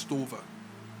passed over.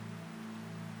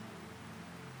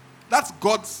 That's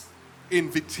God's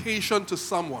invitation to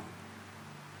someone.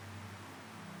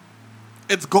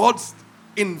 It's God's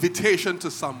invitation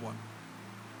to someone.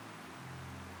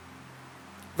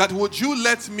 That would you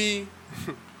let me,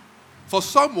 for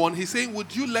someone, he's saying,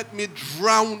 would you let me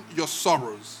drown your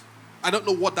sorrows? I don't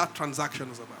know what that transaction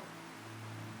is about.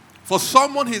 For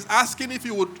someone, he's asking if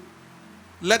you would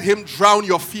let him drown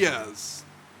your fears.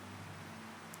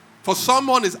 For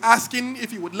someone, he's asking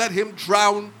if you would let him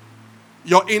drown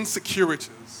your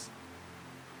insecurities.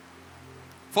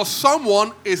 For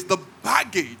someone, is the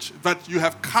baggage that you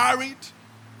have carried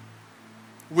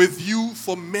with you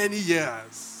for many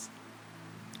years.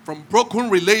 From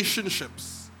broken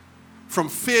relationships, from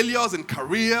failures in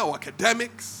career or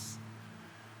academics.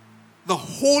 The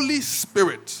Holy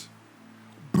Spirit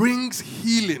brings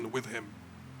healing with him.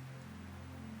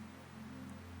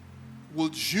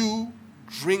 Would you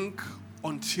drink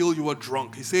until you are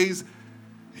drunk? He says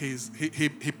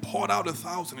he poured out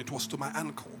 1,000. It was to my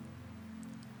ankle.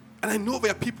 And I know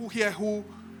there are people here who,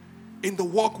 in the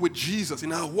walk with Jesus,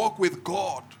 in our walk with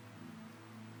God,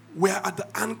 we're at the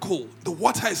ankle. The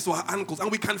water is to our ankles, and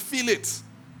we can feel it.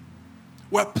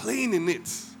 We're playing in it.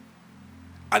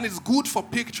 And it's good for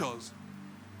pictures.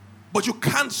 But you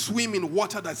can't swim in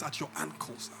water that's at your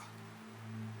ankles.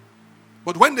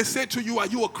 But when they say to you, are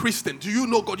you a Christian? Do you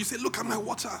know God? You say, look at my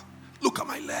water. Look at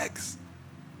my legs.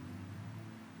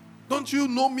 Don't you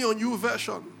know me on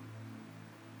YouVersion?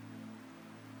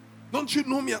 Don't you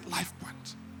know me at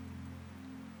LifePoint?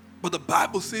 But the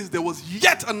Bible says there was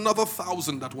yet another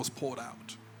 1,000 that was poured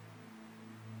out.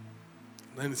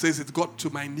 And then it says it got to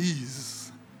my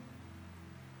knees.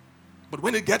 But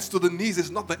when it gets to the knees, it's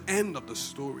not the end of the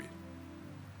story.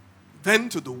 Then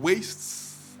to the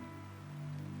waists.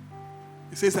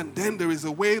 It says, and then there is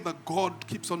a way that God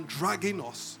keeps on dragging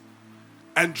us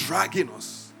and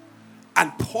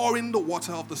pouring the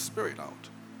water of the Spirit out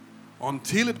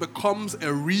until it becomes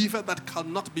a river that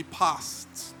cannot be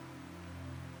passed.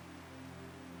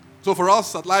 So for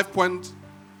us at LifePoint,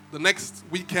 the next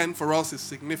weekend for us is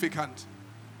significant.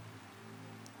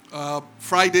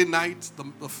 Friday night,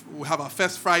 we have our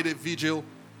first Friday vigil.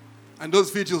 And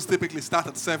those vigils typically start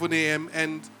at 7 a.m.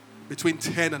 and between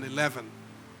 10 and 11.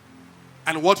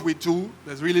 And what we do,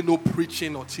 there's really no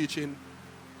preaching or teaching.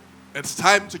 It's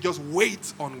time to just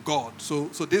wait on God. So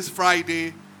this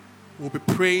Friday, we'll be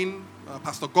praying.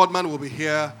 Pastor Godman will be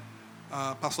here.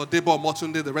 Pastor Debo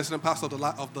Motunde, the resident pastor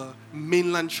of the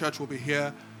mainland church, will be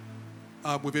here.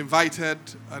 We've invited,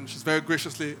 and she's very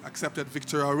graciously accepted,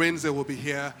 Victoria Orenze will be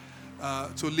here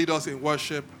to lead us in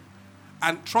worship.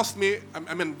 And trust me,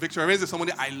 I mean, Victoria Orenze is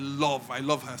somebody I love. I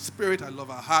love her spirit. I love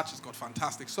her heart. She's got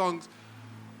fantastic songs.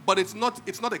 But it's not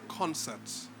a concert.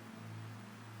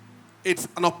 It's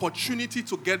an opportunity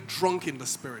to get drunk in the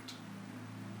Spirit.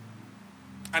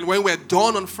 And when we're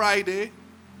done on Friday,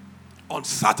 on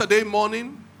Saturday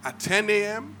morning at 10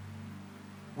 a.m.,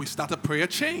 we start a prayer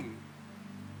chain.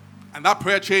 And that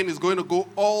prayer chain is going to go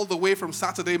all the way from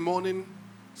Saturday morning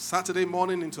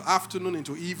into afternoon,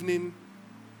 into evening,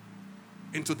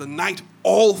 into the night,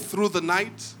 all through the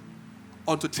night,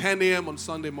 until 10 a.m. on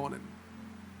Sunday morning.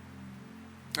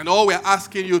 And all we're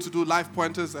asking you to do, Life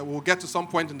Pointers, and we'll get to some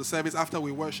point in the service after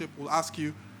we worship, we'll ask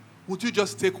you, would you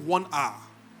just take 1 hour?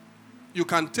 You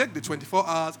can take the 24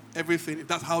 hours, everything, if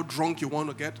that's how drunk you want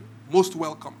to get, most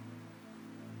welcome.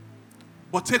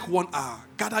 But take 1 hour,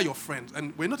 gather your friends,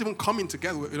 and we're not even coming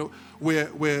together. We're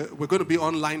going to be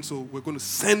online, so we're going to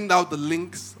send out the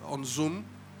links on Zoom.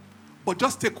 But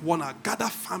just take 1 hour, gather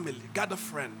family, gather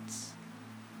friends,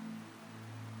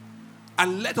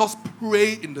 and let us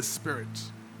pray in the Spirit.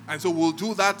 And so we'll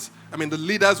do that. I mean, the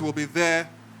leaders will be there,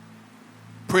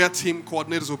 prayer team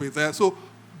coordinators will be there. So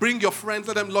bring your friends,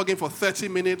 let them log in for 30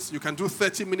 minutes. You can do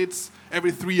 30 minutes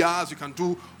every 3 hours. You can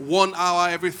do 1 hour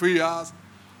every 3 hours.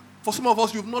 For some of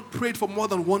us, you've not prayed for more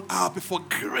than 1 hour before.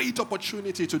 Great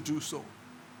opportunity to do so.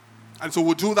 And so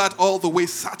we'll do that all the way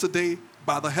Saturday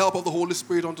by the help of the Holy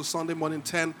Spirit onto Sunday morning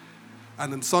 10.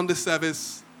 And then Sunday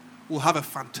service, we'll have a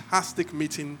fantastic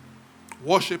meeting,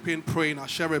 worshiping, praying. I'll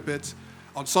share a bit.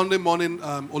 On Sunday morning,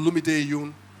 Olumide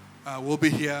Yun will be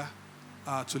here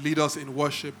to lead us in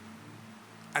worship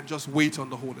and just wait on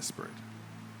the Holy Spirit.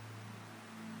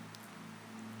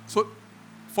 So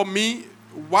for me,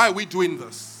 why are we doing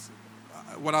this?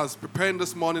 When I was preparing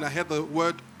this morning, I heard the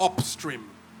word upstream.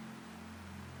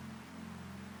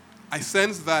 I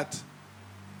sense that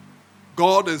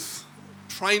God is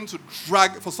trying to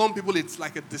drag, for some people it's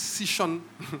like a decision,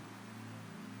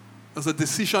 there's a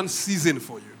decision season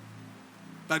for you.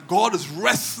 That God is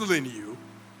wrestling you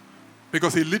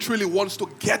Because he literally wants to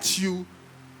get you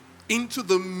into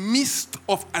the midst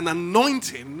of an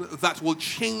anointing that will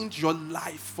change your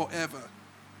life forever.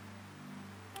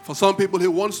 For some people, he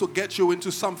wants to get you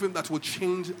into something that will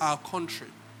change our country.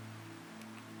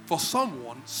 For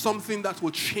someone, something that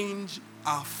will change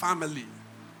our family.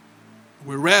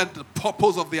 We read the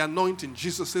purpose of the anointing.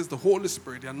 Jesus says, the Holy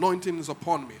Spirit, the anointing is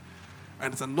upon me.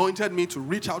 And it's anointed me to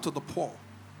reach out to the poor,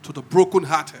 to the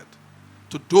brokenhearted,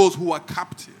 to those who are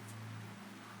captive.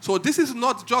 So this is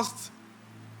not just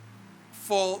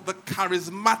for the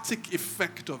charismatic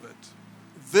effect of it.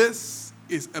 This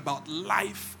is about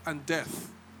life and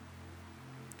death.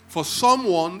 For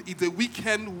someone, it's a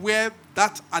weekend where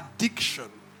that addiction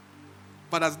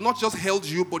that has not just held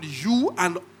you, but you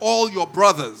and all your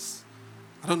brothers,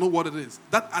 I don't know what it is,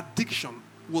 that addiction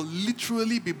will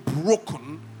literally be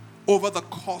broken over the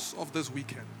course of this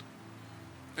weekend.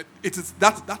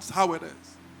 That's how it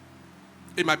is.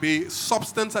 It might be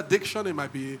substance addiction, it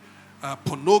might be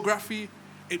pornography,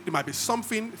 it might be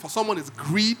something, for someone it's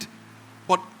greed,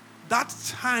 but that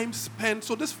time spent,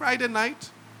 so this Friday night,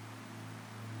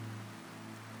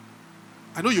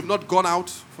 I know you've not gone out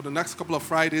for the next couple of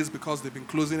Fridays because they've been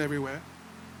closing everywhere.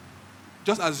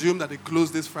 Just assume that they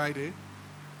close this Friday.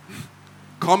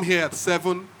 Come here at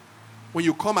 7. When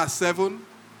you come at 7,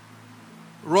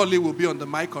 Rolly will be on the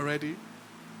mic already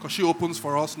because she opens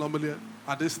for us normally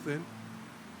at this thing.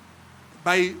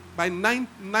 By 9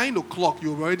 o'clock,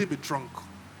 you'll already be drunk.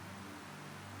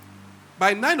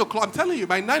 By 9 o'clock, I'm telling you,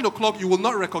 by 9 o'clock, you will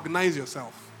not recognize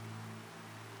yourself.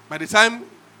 By the time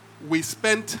we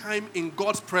spend time in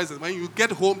God's presence, when you get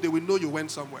home, they will know you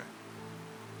went somewhere.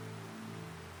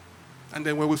 And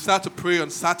then when we start to pray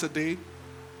on Saturday,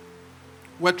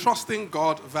 we're trusting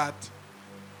God that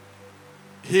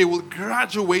He will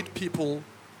graduate people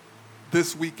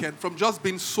this weekend from just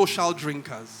being social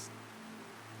drinkers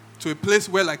to a place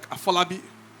where, like Afolabi,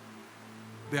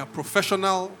 they are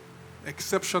professional,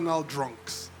 exceptional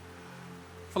drunks.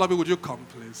 Afolabi, would you come,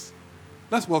 please?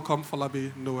 Let's welcome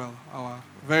Falabi Noel, our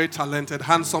very talented,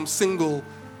 handsome, single,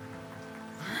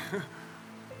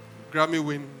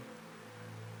 Grammy-win,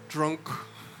 drunk.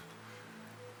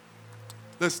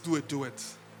 Let's do a duet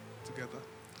together.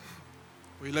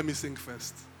 Wait, let me sing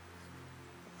first.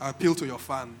 I appeal to your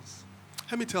fans.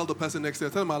 Let me tell the person next to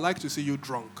you, tell them, I like to see you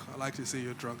drunk. I like to see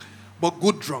you drunk. But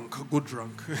good drunk, good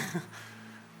drunk.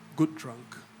 Good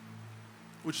drunk.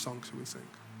 Which song should we sing?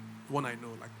 One I know,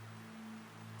 like.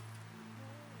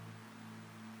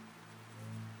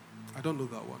 I don't know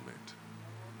that one, mate.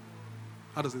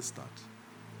 How does it start?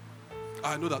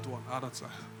 I know that one. That's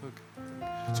okay.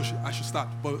 So I should start.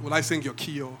 But will I sing your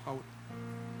key or how?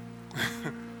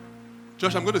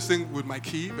 Josh, I'm going to sing with my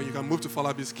key, but you can move to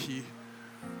Falabi's key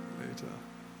later.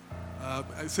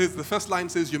 It says, the first line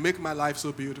says, you make my life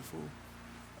so beautiful.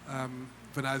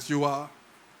 But as you are,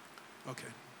 okay.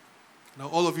 Now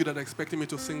all of you that are expecting me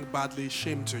to sing badly,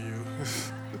 shame to you.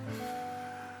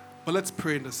 But let's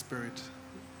pray in the Spirit.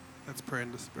 Let's pray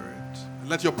in the Spirit. And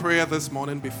let your prayer this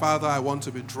morning be, Father, I want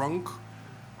to be drunk.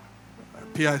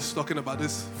 Pia is talking about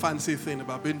this fancy thing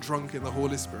about being drunk in the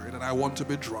Holy Spirit, and I want to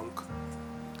be drunk.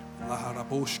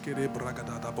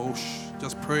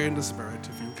 Just pray in the Spirit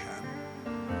if you can.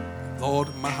 Lord,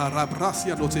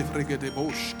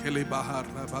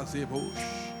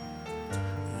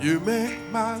 you make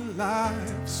my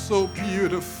life so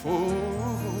beautiful.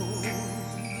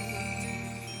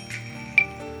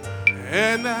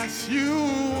 And as you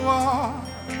are,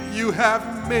 you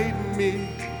have made me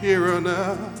here on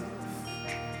earth.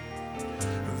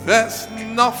 There's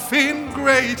nothing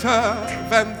greater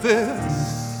than this.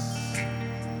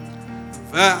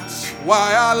 That's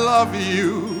why I love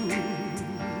you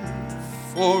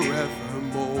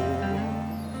forevermore.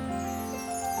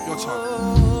 Your turn.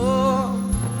 Oh,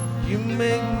 you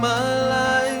make my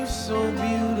life so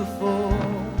beautiful.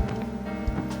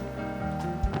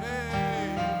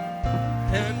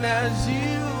 And as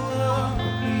you are,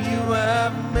 you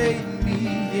have made me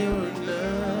here on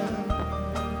earth.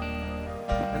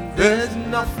 And there's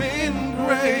nothing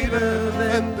greater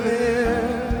than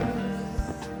this.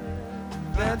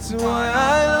 That's why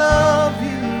I love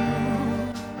you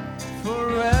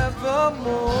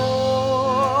forevermore.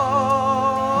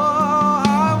 I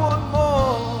want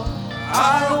more.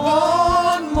 I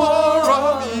want more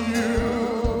of you.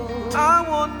 I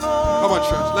want more. Come on,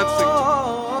 church, let's sing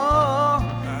together.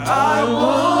 I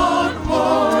want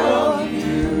more of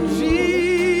you,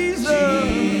 Jesus.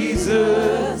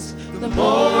 Jesus, the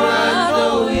more I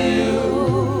know you,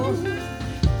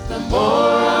 the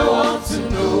more I want to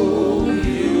know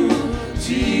you,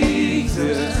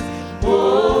 Jesus.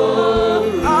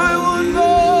 Oh, I want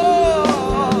more.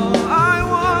 I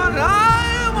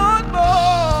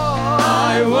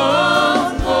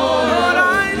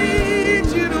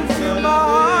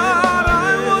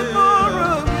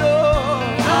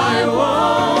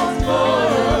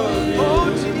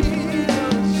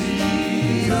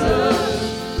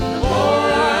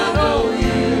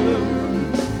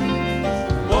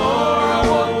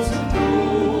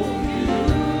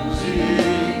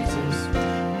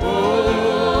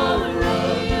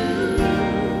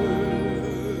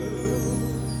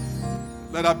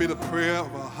Let that be the prayer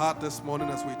of our heart this morning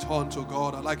as we turn to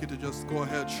God. I'd like you to just go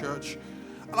ahead, church.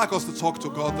 I'd like us to talk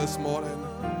to God this morning.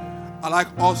 I'd like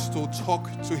us to talk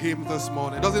to Him this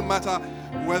morning. It doesn't matter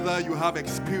whether you have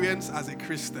experience as a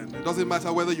Christian. It doesn't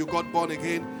matter whether you got born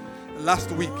again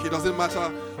last week. It doesn't matter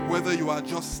whether you are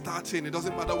just starting. It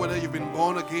doesn't matter whether you've been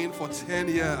born again for 10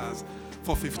 years,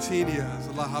 for 15 years.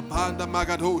 Lahabanda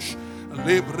Magadosh,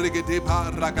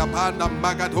 Lebrigedeba Ragabanda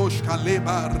Magadosh,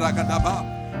 Kaleba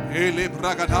Ragadaba, Ele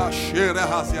Bragadash,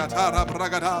 Erehasiatara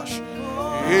Bragadash,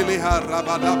 Eleha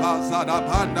Rabadaba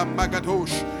Zadabanda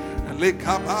Magadosh,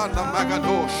 Lekabanda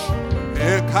Magadosh,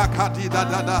 Ekakati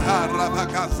Dadaha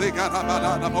Rabakazega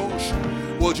Rabadadabosh.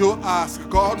 Would you ask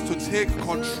God to take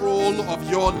control of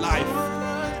your life?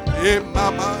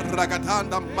 Mama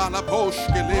Ragadanda Malabosh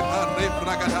Geleba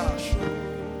Rebragadash.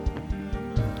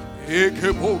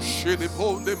 Ekebosh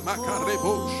Elepo de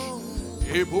Makarebosh.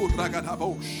 Ebo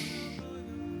Ragadabosh.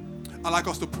 I'd like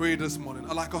us to pray this morning.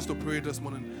 I'd like us to pray this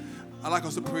morning. I'd like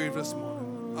us to pray this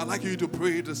morning. I'd like you to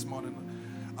pray this morning.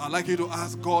 I'd like you to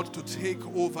ask God to take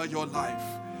over your life.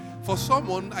 For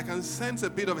someone, I can sense a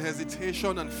bit of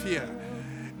hesitation and fear.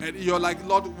 And you're like,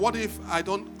 Lord, what if I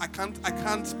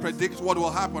can't predict what will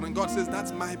happen? And God says,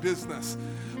 that's my business.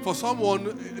 For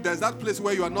someone, there's that place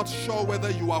where you are not sure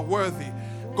whether you are worthy.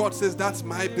 God says, that's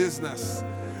my business.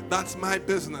 That's my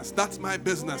business. That's my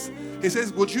business. He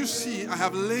says, would you see, I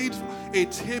have laid a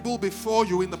table before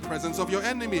you in the presence of your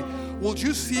enemy. Would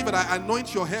you see that I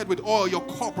anoint your head with oil, your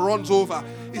cup runs over?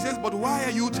 He says, but why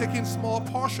are you taking small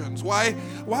portions? Why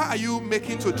are you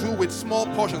making to do with small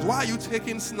portions? Why are you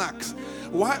taking snacks?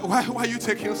 Why are you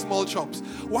taking small chops?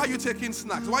 Why are you taking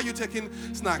snacks? Why are you taking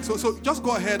snacks? So just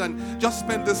go ahead and just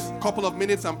spend this couple of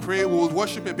minutes and pray. We'll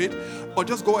worship a bit, but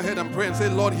just go ahead and pray and say,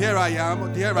 Lord, here I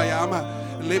am. Here I am.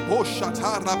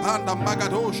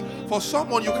 For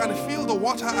someone, you can feel the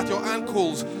water at your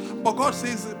ankles, but God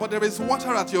says, but there is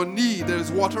water at your knee, there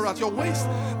is water at your waist.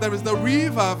 There is the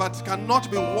river that cannot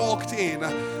be walked in,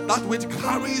 that which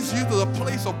carries you to the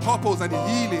place of purpose and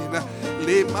healing.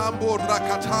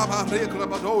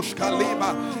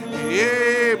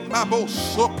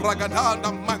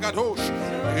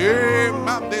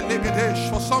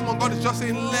 For someone, God is just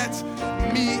saying, let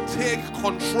me take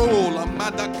control.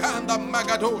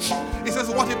 He says,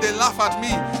 what if they laugh at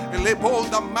me?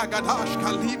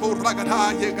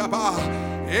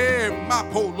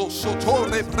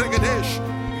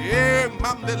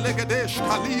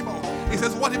 He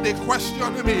says, what if they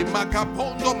question me?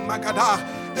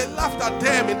 They laughed at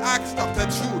them in Acts chapter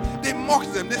 2. They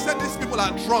mocked them. They said, these people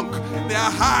are drunk. They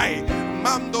are high.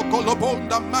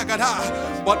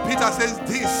 But Peter says,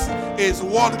 this is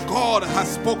what God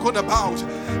has spoken about.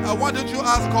 Why don't you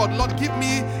ask God, Lord, give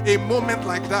me a moment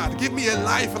like that. Give me a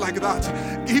life like that.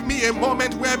 Give me a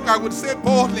moment where I would say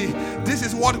boldly, this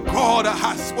is what God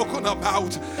has spoken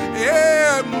about.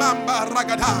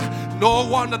 No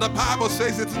wonder the Bible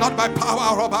says it's not by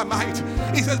power or by might.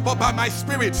 He says, but by my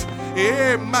spirit.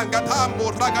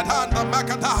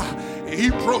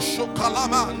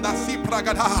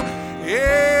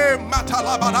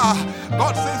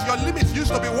 God says your limit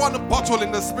used to be one bottle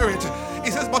in the spirit. He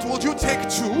says, but would you take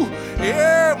two?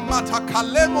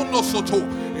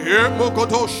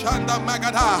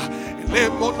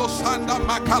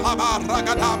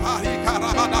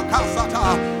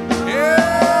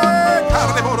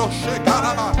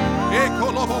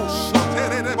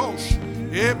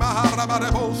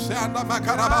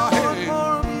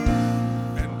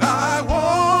 And I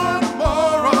want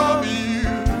more of you,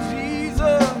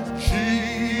 Jesus.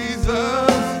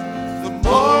 The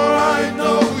more I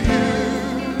know you,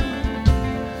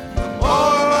 the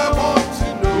more I want to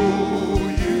know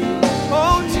you.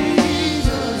 Oh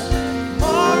Jesus,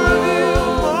 more of you,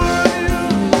 more of you.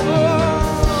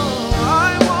 Oh, I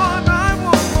want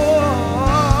more.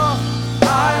 I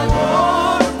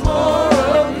want more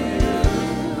of you.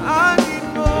 I need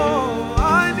more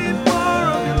of you,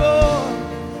 Lord.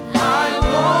 I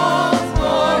want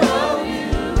more of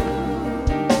you,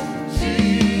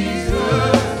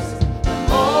 Jesus. The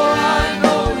more I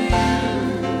know you,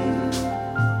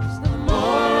 the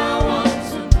more I want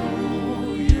to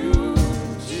know you,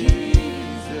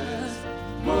 Jesus.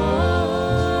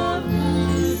 More of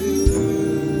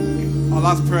you. Our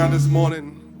last prayer this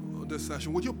morning, this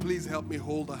session, would you please help me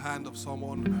hold the hand of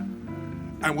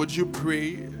someone? And would you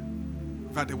pray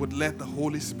that they would let the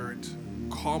Holy Spirit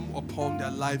come upon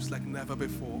their lives like never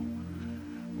before?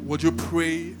 Would you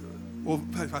pray? Oh,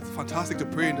 it's fantastic to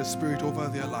pray in the Spirit over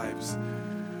their lives.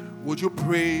 Would you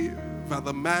pray that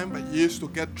the man that used to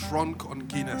get drunk on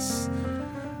Guinness,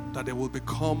 that they will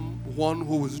become one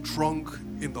who is drunk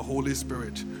in the Holy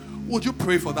Spirit? Would you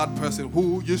pray for that person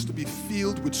who used to be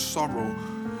filled with sorrow,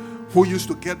 who used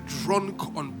to get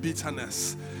drunk on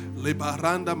bitterness?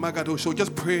 Lebaranda Magado. So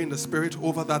just pray in the spirit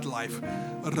over that life.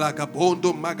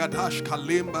 Ragabondo Magadash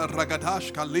Kalimba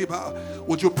Ragadash Kaliba.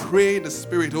 Would you pray in the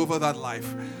spirit over that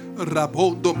life?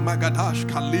 Rabondo Magadash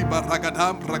Kaliba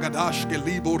Ragadam Ragadash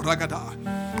Kelibo Ragada.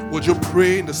 Would you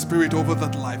pray in the spirit over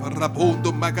that life?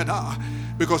 Rabondo Magada.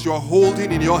 Because you are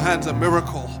holding in your hands a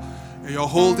miracle. You're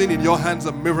holding in your hands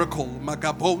a miracle.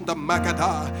 Magabonda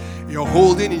Magada. You're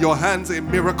holding in your hands a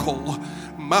miracle.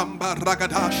 Mamba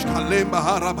Ragadash Kalemba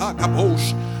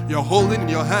Harabakabosh. You're holding in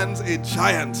your hands a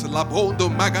giant. Labondo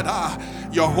Magada.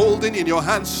 You're holding in your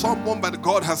hands someone that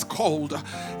God has called.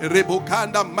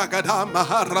 Rebokanda Magada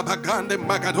Maharabagande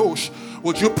Magadosh.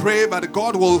 Would you pray that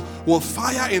God will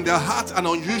fire in their hearts an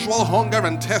unusual hunger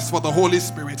and thirst for the Holy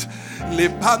Spirit?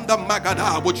 Lepanda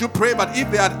Magada. Would you pray that if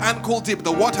they had ankle deep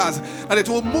the waters, that it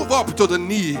will move up to the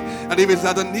knee, and if it's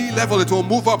at the knee level it will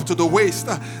move up to the waist,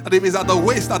 and if it's at the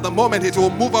waist at the moment it will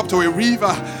move up to a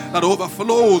river that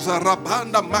overflows.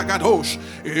 Rabanda Magadosh.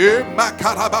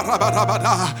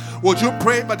 Would you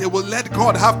pray that they will let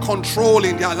God have control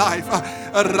in their life? I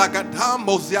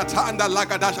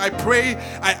pray,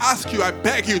 I ask you, I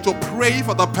beg you to pray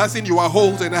for the person you are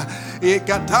holding. Would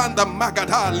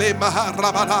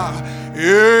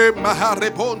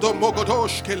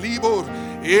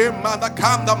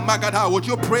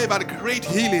you pray that great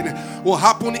healing will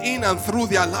happen in and through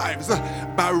their lives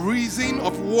by reason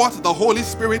of what the Holy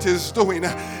Spirit is doing?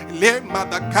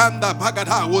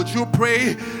 Would you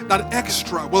pray that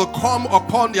extra will come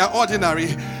upon their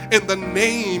ordinary in the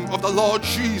name of the Lord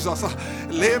Jesus?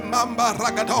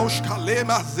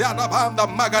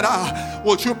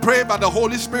 Would you pray that the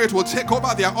Holy Spirit will take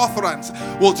over their utterance,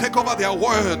 will take over their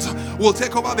words, will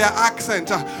take over their accent,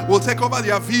 will take over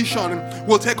their vision,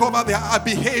 will take over their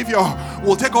behavior,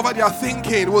 will take over their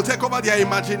thinking, will take over their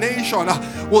imagination,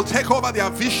 will take over their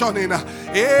visioning,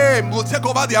 will take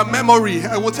over their memory,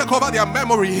 will take over their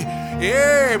memory.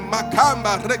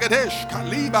 Makamba Regadesh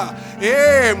Kaliba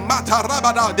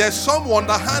Matarabada. There's someone,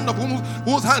 the hand of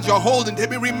whose hands you're holding, they've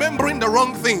been remembering the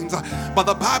wrong things. But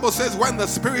the Bible says when the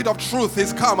Spirit of truth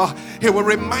is come, He will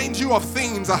remind you of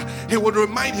things. He would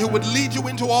lead you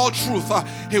into all truth.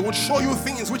 He would show you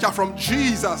things which are from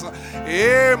Jesus.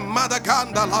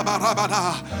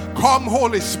 Come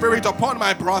Holy Spirit upon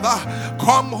my brother.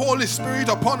 Come Holy Spirit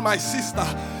upon my sister.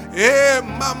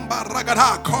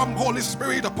 Come Holy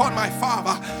Spirit upon my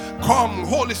father. Come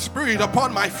Holy Spirit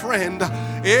upon my friend.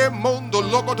 Mondo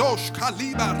logodosh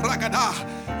kaliba ragada.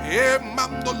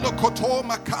 Mando lokoto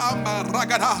makamba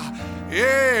ragada.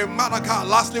 Maraka.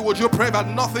 Lastly, would you pray that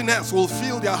nothing else will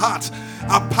fill their heart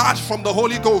apart from the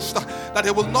Holy Ghost, that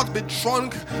they will not be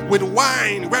drunk with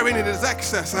wine wherein it is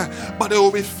excess, but they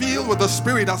will be filled with the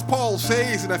Spirit, as Paul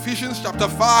says in Ephesians chapter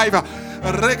 5.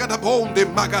 Regadabon de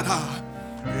magada.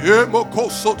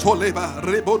 Emokosotoleba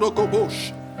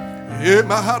rebodogobosh.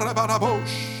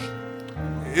 Emaharabarabosh.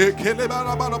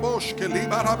 Ekelebarabarosh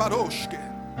kelibarabaroshke.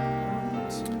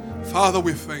 Father,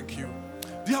 we thank you.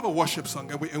 Do you have a worship song?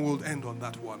 And we'll end on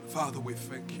that one. Father, we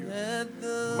thank you. Could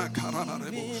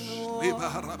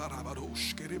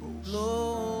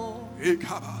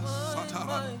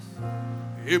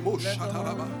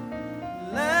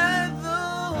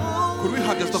we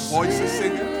have just the voices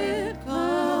singing?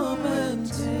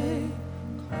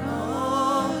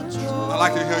 I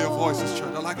like to hear your voices,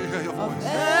 church. I like to hear your voices.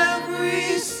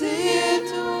 Every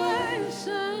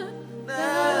situation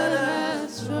that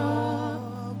has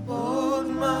troubled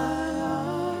my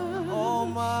heart, all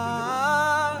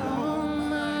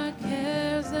my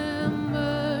cares and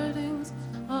burdens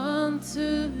unto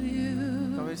you.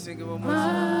 Can we sing it one more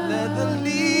time? Let the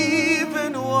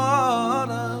living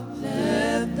water,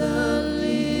 let the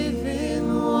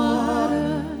living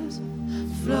waters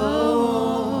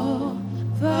flow.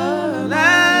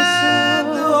 Let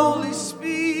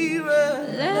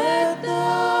the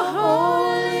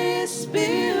Holy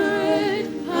Spirit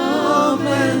come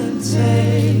and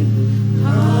take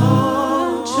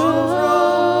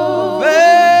control of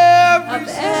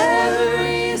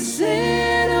every situation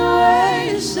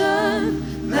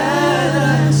that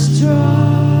has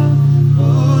troubled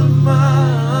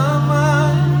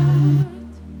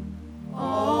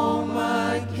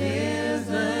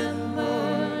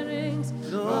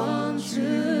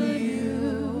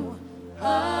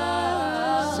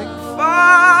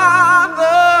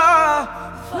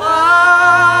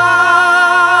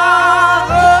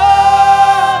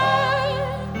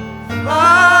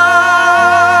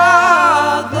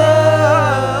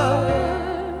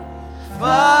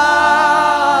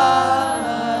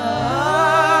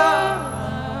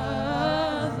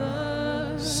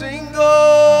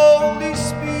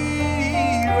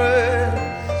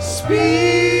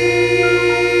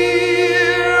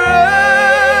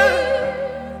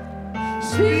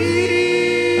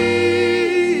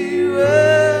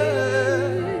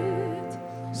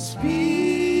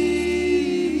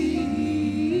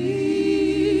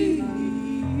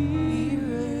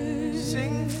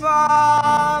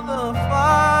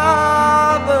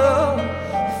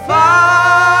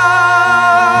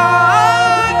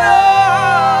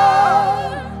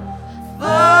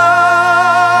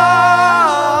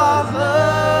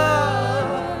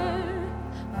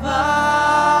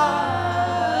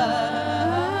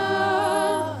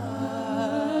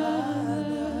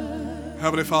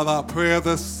Heavenly Father, our prayer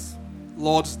this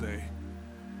Lord's Day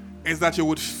is that you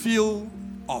would fill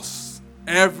us,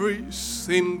 every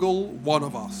single one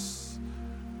of us,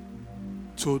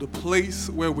 to the place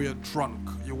where we are drunk.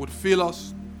 You would fill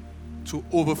us to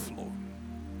overflow.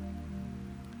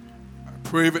 I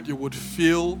pray that you would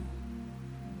fill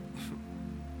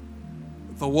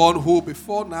the one who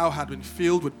before now had been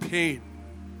filled with pain,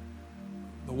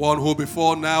 the one who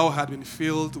before now had been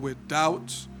filled with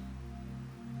doubt,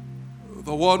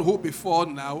 the one who before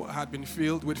now had been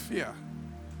filled with fear.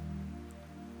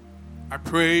 I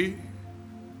pray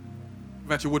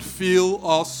that you would fill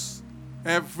us,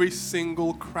 every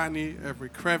single cranny, every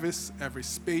crevice, every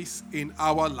space in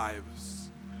our lives.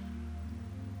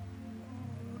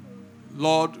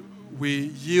 Lord, we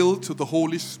yield to the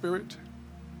Holy Spirit.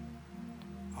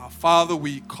 Our Father,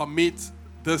 we commit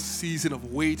this season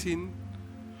of waiting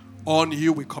on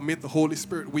you. We commit the Holy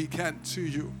Spirit weekend to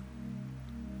you.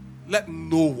 Let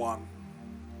not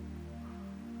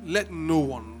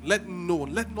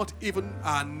even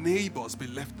our neighbors be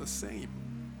left the same.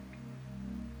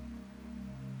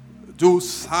 Do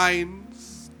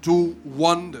signs, do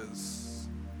wonders,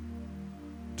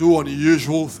 do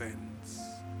unusual things,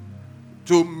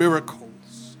 do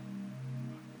miracles,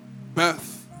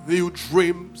 birth new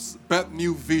dreams, birth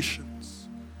new visions,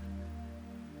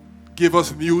 give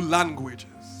us new languages,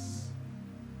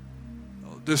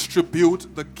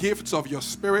 distribute the gifts of your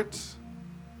Spirit,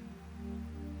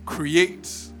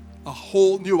 create a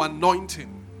whole new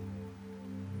anointing,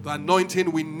 the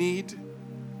anointing we need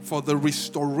for the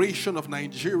restoration of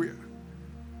Nigeria,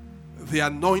 the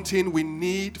anointing we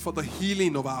need for the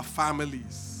healing of our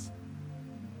families,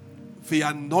 the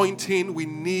anointing we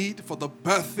need for the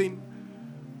birthing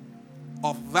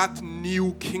of that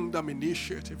new kingdom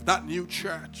initiative, that new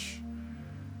church,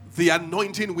 the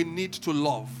anointing we need to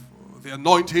love, the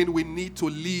anointing we need to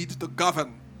lead, to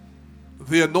govern,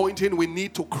 the anointing we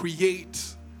need to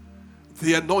create,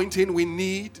 the anointing we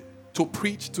need to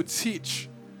preach, to teach,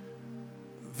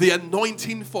 the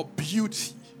anointing for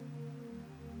beauty.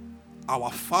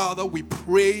 Our Father, we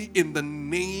pray in the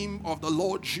name of the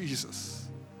Lord Jesus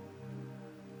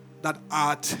that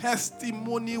our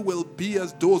testimony will be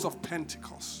as those of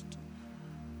Pentecost.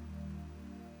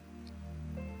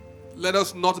 Let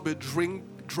us not be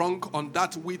drunk on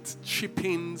that which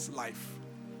cheapens life.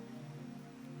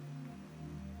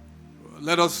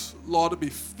 Let us, Lord, be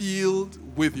filled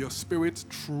with your Spirit,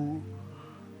 true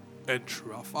and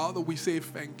true. Our Father, we say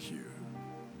thank you.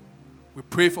 We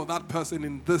pray for that person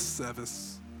in this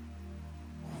service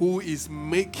who is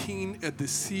making a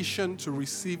decision to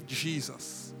receive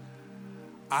Jesus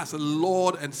as a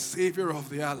Lord and Savior of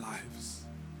their lives.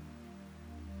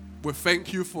 We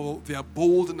thank you for their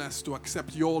boldness to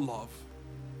accept your love.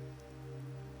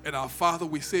 And our Father,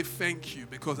 we say thank you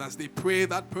because as they pray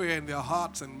that prayer in their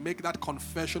hearts and make that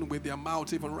confession with their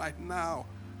mouth even right now,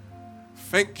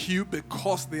 thank you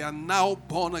because they are now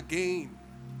born again.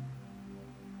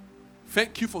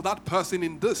 Thank you for that person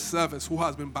in this service who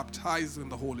has been baptized in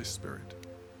the Holy Spirit.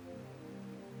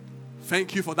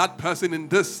 Thank you for that person in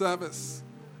this service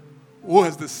who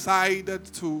has decided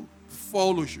to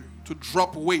follow you, to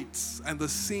drop weights and the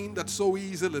sin that so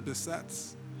easily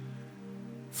besets.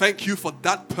 Thank you for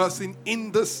that person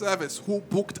in this service who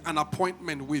booked an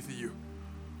appointment with you.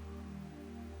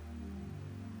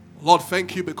 Lord,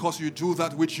 thank you because you do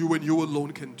that which you and you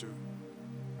alone can do.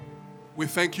 We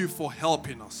thank you for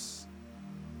helping us.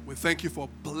 We thank you for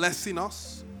blessing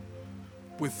us.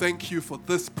 We thank you for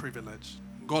this privilege.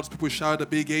 God's people shout a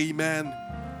big amen.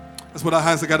 Let's put our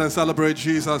hands together and celebrate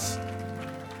Jesus.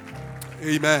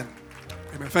 Amen.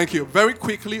 Amen. Thank you. Very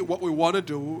quickly, what we want to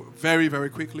do, very, very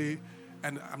quickly,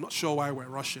 and I'm not sure why we're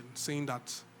rushing, seeing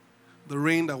that the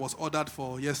rain that was ordered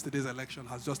for yesterday's election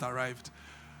has just arrived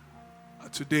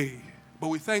today. But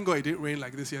we thank God it didn't rain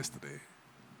like this yesterday.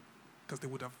 Because they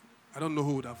would have, I don't know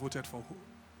who would have voted for who.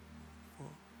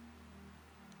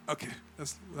 Okay,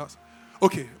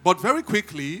 okay. But very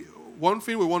quickly, one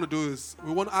thing we want to do is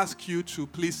we want to ask you to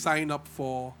please sign up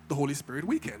for the Holy Spirit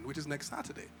weekend, which is next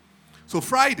Saturday. So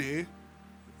Friday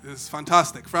is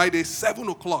fantastic. Friday, 7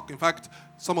 o'clock. In fact,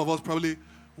 some of us probably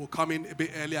will come in a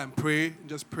bit earlier and pray, and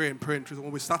just pray and pray. And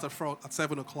when we start at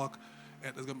 7 o'clock,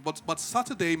 but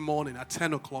Saturday morning at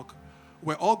 10 o'clock,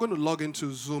 we're all going to log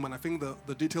into Zoom, and I think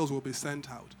the details will be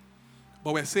sent out.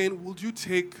 But we're saying, would you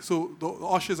take, so the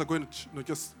ushers are going to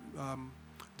just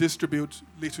distribute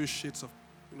little sheets of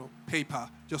paper,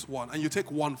 just one, and you take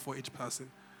one for each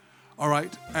person. All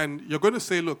right? And you're going to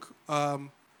say, look, I'm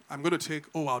going to take,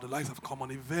 oh wow, the lights have come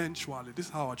on eventually. This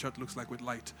is how our church looks like with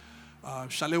light.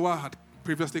 Shalewa had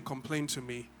previously complained to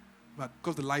me but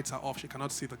because the lights are off, she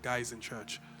cannot see the guys in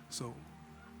church. So,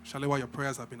 Shalewa, your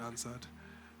prayers have been answered.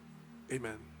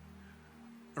 Amen.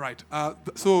 Right. And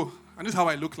this is how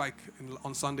I look like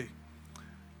on Sunday.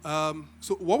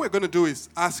 So what we're going to do is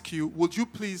ask you, would you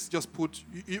please just put,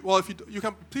 if you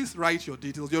can please write your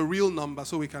details, your real number,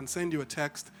 so we can send you a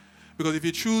text. Because if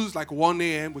you choose like 1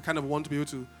 a.m., we kind of want to be able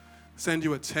to send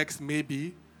you a text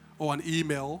maybe, or an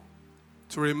email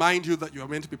to remind you that you are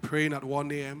meant to be praying at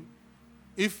 1 a.m.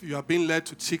 If you are being led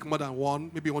to tick more than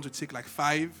 1, maybe you want to tick like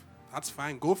 5, that's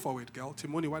fine. Go for it, girl.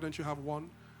 Timoni, why don't you have 1?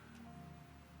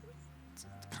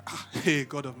 Hey,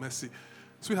 God of mercy.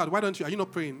 Sweetheart, why don't you, are you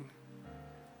not praying?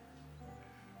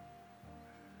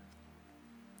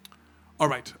 All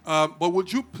right. But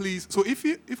would you please, so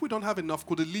if we don't have enough,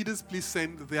 could the leaders please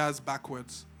send theirs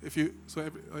backwards? If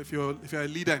you're a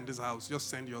leader in this house, just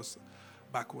send yours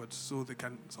backwards so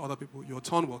other people, your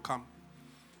turn will come.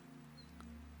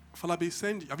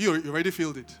 Falabi, have you already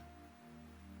filled it?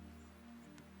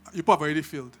 You have already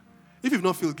filled. If you've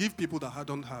not filled, give people that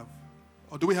don't have.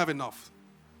 Or do we have enough?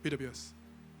 PWS.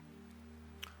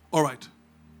 All right.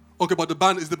 Okay, but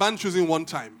is the band choosing one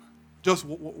time? Just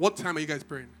what time are you guys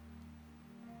praying?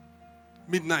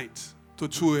 Midnight to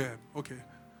 2 a.m. Okay.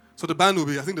 So the band will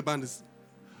be, I think the band is,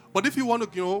 but if you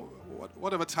want to,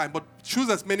 whatever time, but choose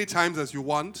as many times as you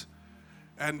want.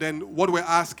 And then what we're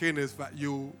asking is that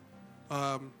you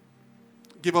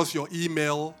give us your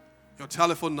email, your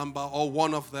telephone number, or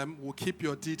one of them. We'll keep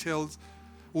your details.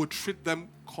 We'll treat them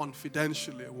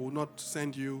confidentially. We will not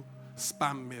send you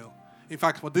spam mail. In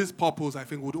fact, for this purpose, I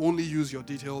think we'll only use your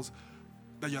details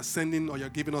that you're sending or you're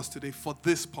giving us today for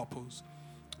this purpose.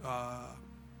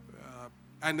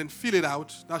 And then fill it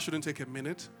out. That shouldn't take a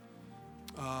minute.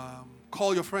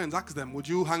 Call your friends. Ask them, would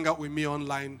you hang out with me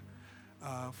online?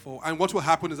 And what will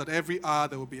happen is that every hour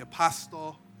there will be a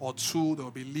pastor or two. There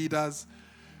will be leaders.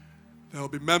 There will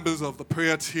be members of the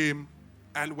prayer team.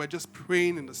 And we're just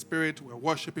praying in the Spirit. We're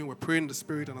worshiping. We're praying in the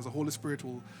Spirit. And as the Holy Spirit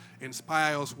will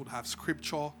inspire us, we'll have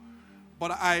scripture.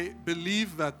 But I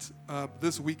believe that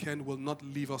this weekend will not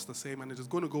leave us the same. And it is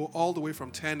going to go all the way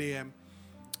from 10 a.m.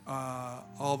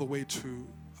 All the way to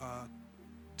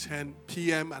 10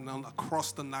 p.m. and then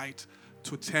across the night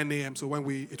to 10 a.m. So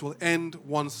it will end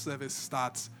once service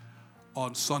starts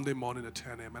on Sunday morning at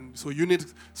 10 a.m. And so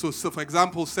for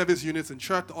example, service units in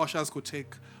church, the ushers could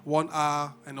take 1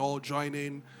 hour and all join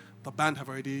in. The band have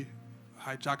already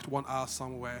hijacked 1 hour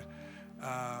somewhere.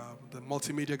 The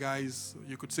multimedia guys,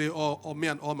 you could say, me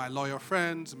and all my lawyer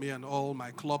friends, me and all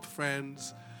my club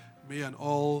friends, me and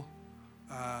all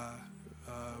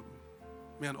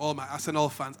my Arsenal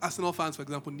fans. Arsenal fans, for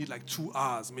example, need like 2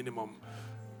 hours minimum.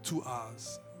 2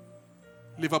 hours.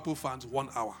 Liverpool fans, 1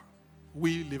 hour.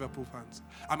 We Liverpool fans.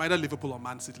 I'm either Liverpool or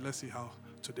Man City. Let's see how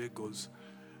today goes.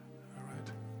 All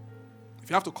right. If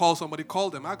you have to call somebody, call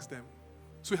them, ask them.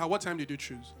 Sweetheart, what time did you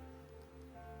choose?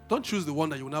 Don't choose the one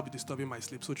that you will now be disturbing my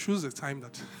sleep. So choose the time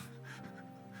that...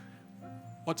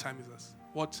 What time is this?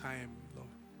 What time, love?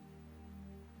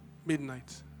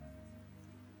 Midnight.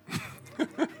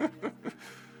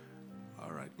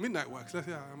 All right. Midnight works. Let's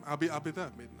see. I'll be there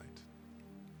at midnight.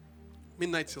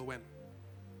 Midnight till when?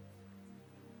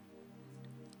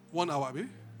 1 hour, Abi?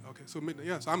 Okay, so midnight.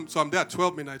 Yeah, so I'm there at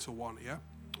 12 midnight to 1, yeah?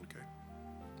 Okay.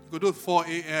 Go do 4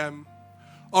 a.m.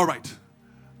 All right.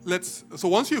 So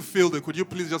once you've filled it, could you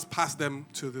please just pass them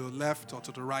to the left or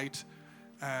to the right?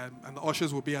 And the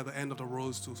ushers will be at the end of the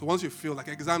rows too. So once you fill like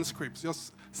exam scripts,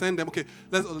 just send them. Okay,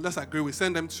 let's agree. We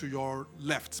send them to your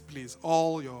left, please.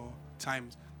 All your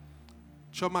times.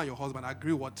 Choma, your husband,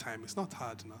 agree what time. It's not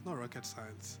hard now. Not rocket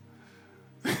science.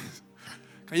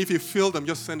 If you fill them,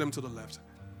 just send them to the left.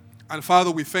 And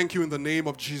Father, we thank you in the name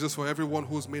of Jesus for everyone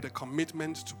who's made a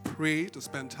commitment to pray, to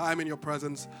spend time in your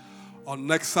presence on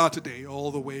next Saturday, all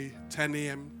the way 10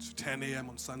 a.m. to 10 a.m.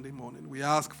 on Sunday morning. We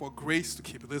ask for grace to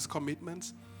keep this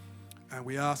commitment. And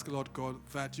we ask, Lord God,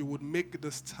 that you would make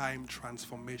this time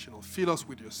transformational. Fill us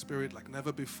with your Spirit like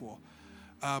never before.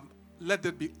 Let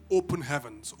there be open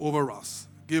heavens over us.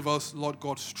 Give us, Lord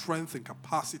God, strength and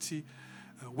capacity.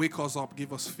 Wake us up.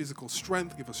 Give us physical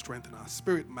strength. Give us strength in our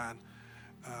spirit, man.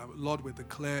 Lord, we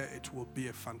declare it will be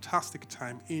a fantastic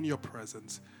time in your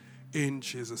presence. In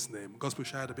Jesus' name. Gospel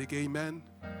shout a big amen.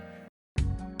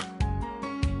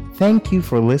 Thank you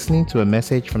for listening to a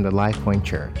message from the LifePoint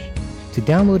Church. To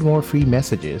download more free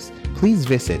messages, please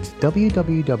visit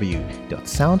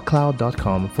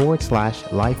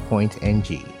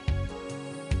www.soundcloud.com/LifePointNG.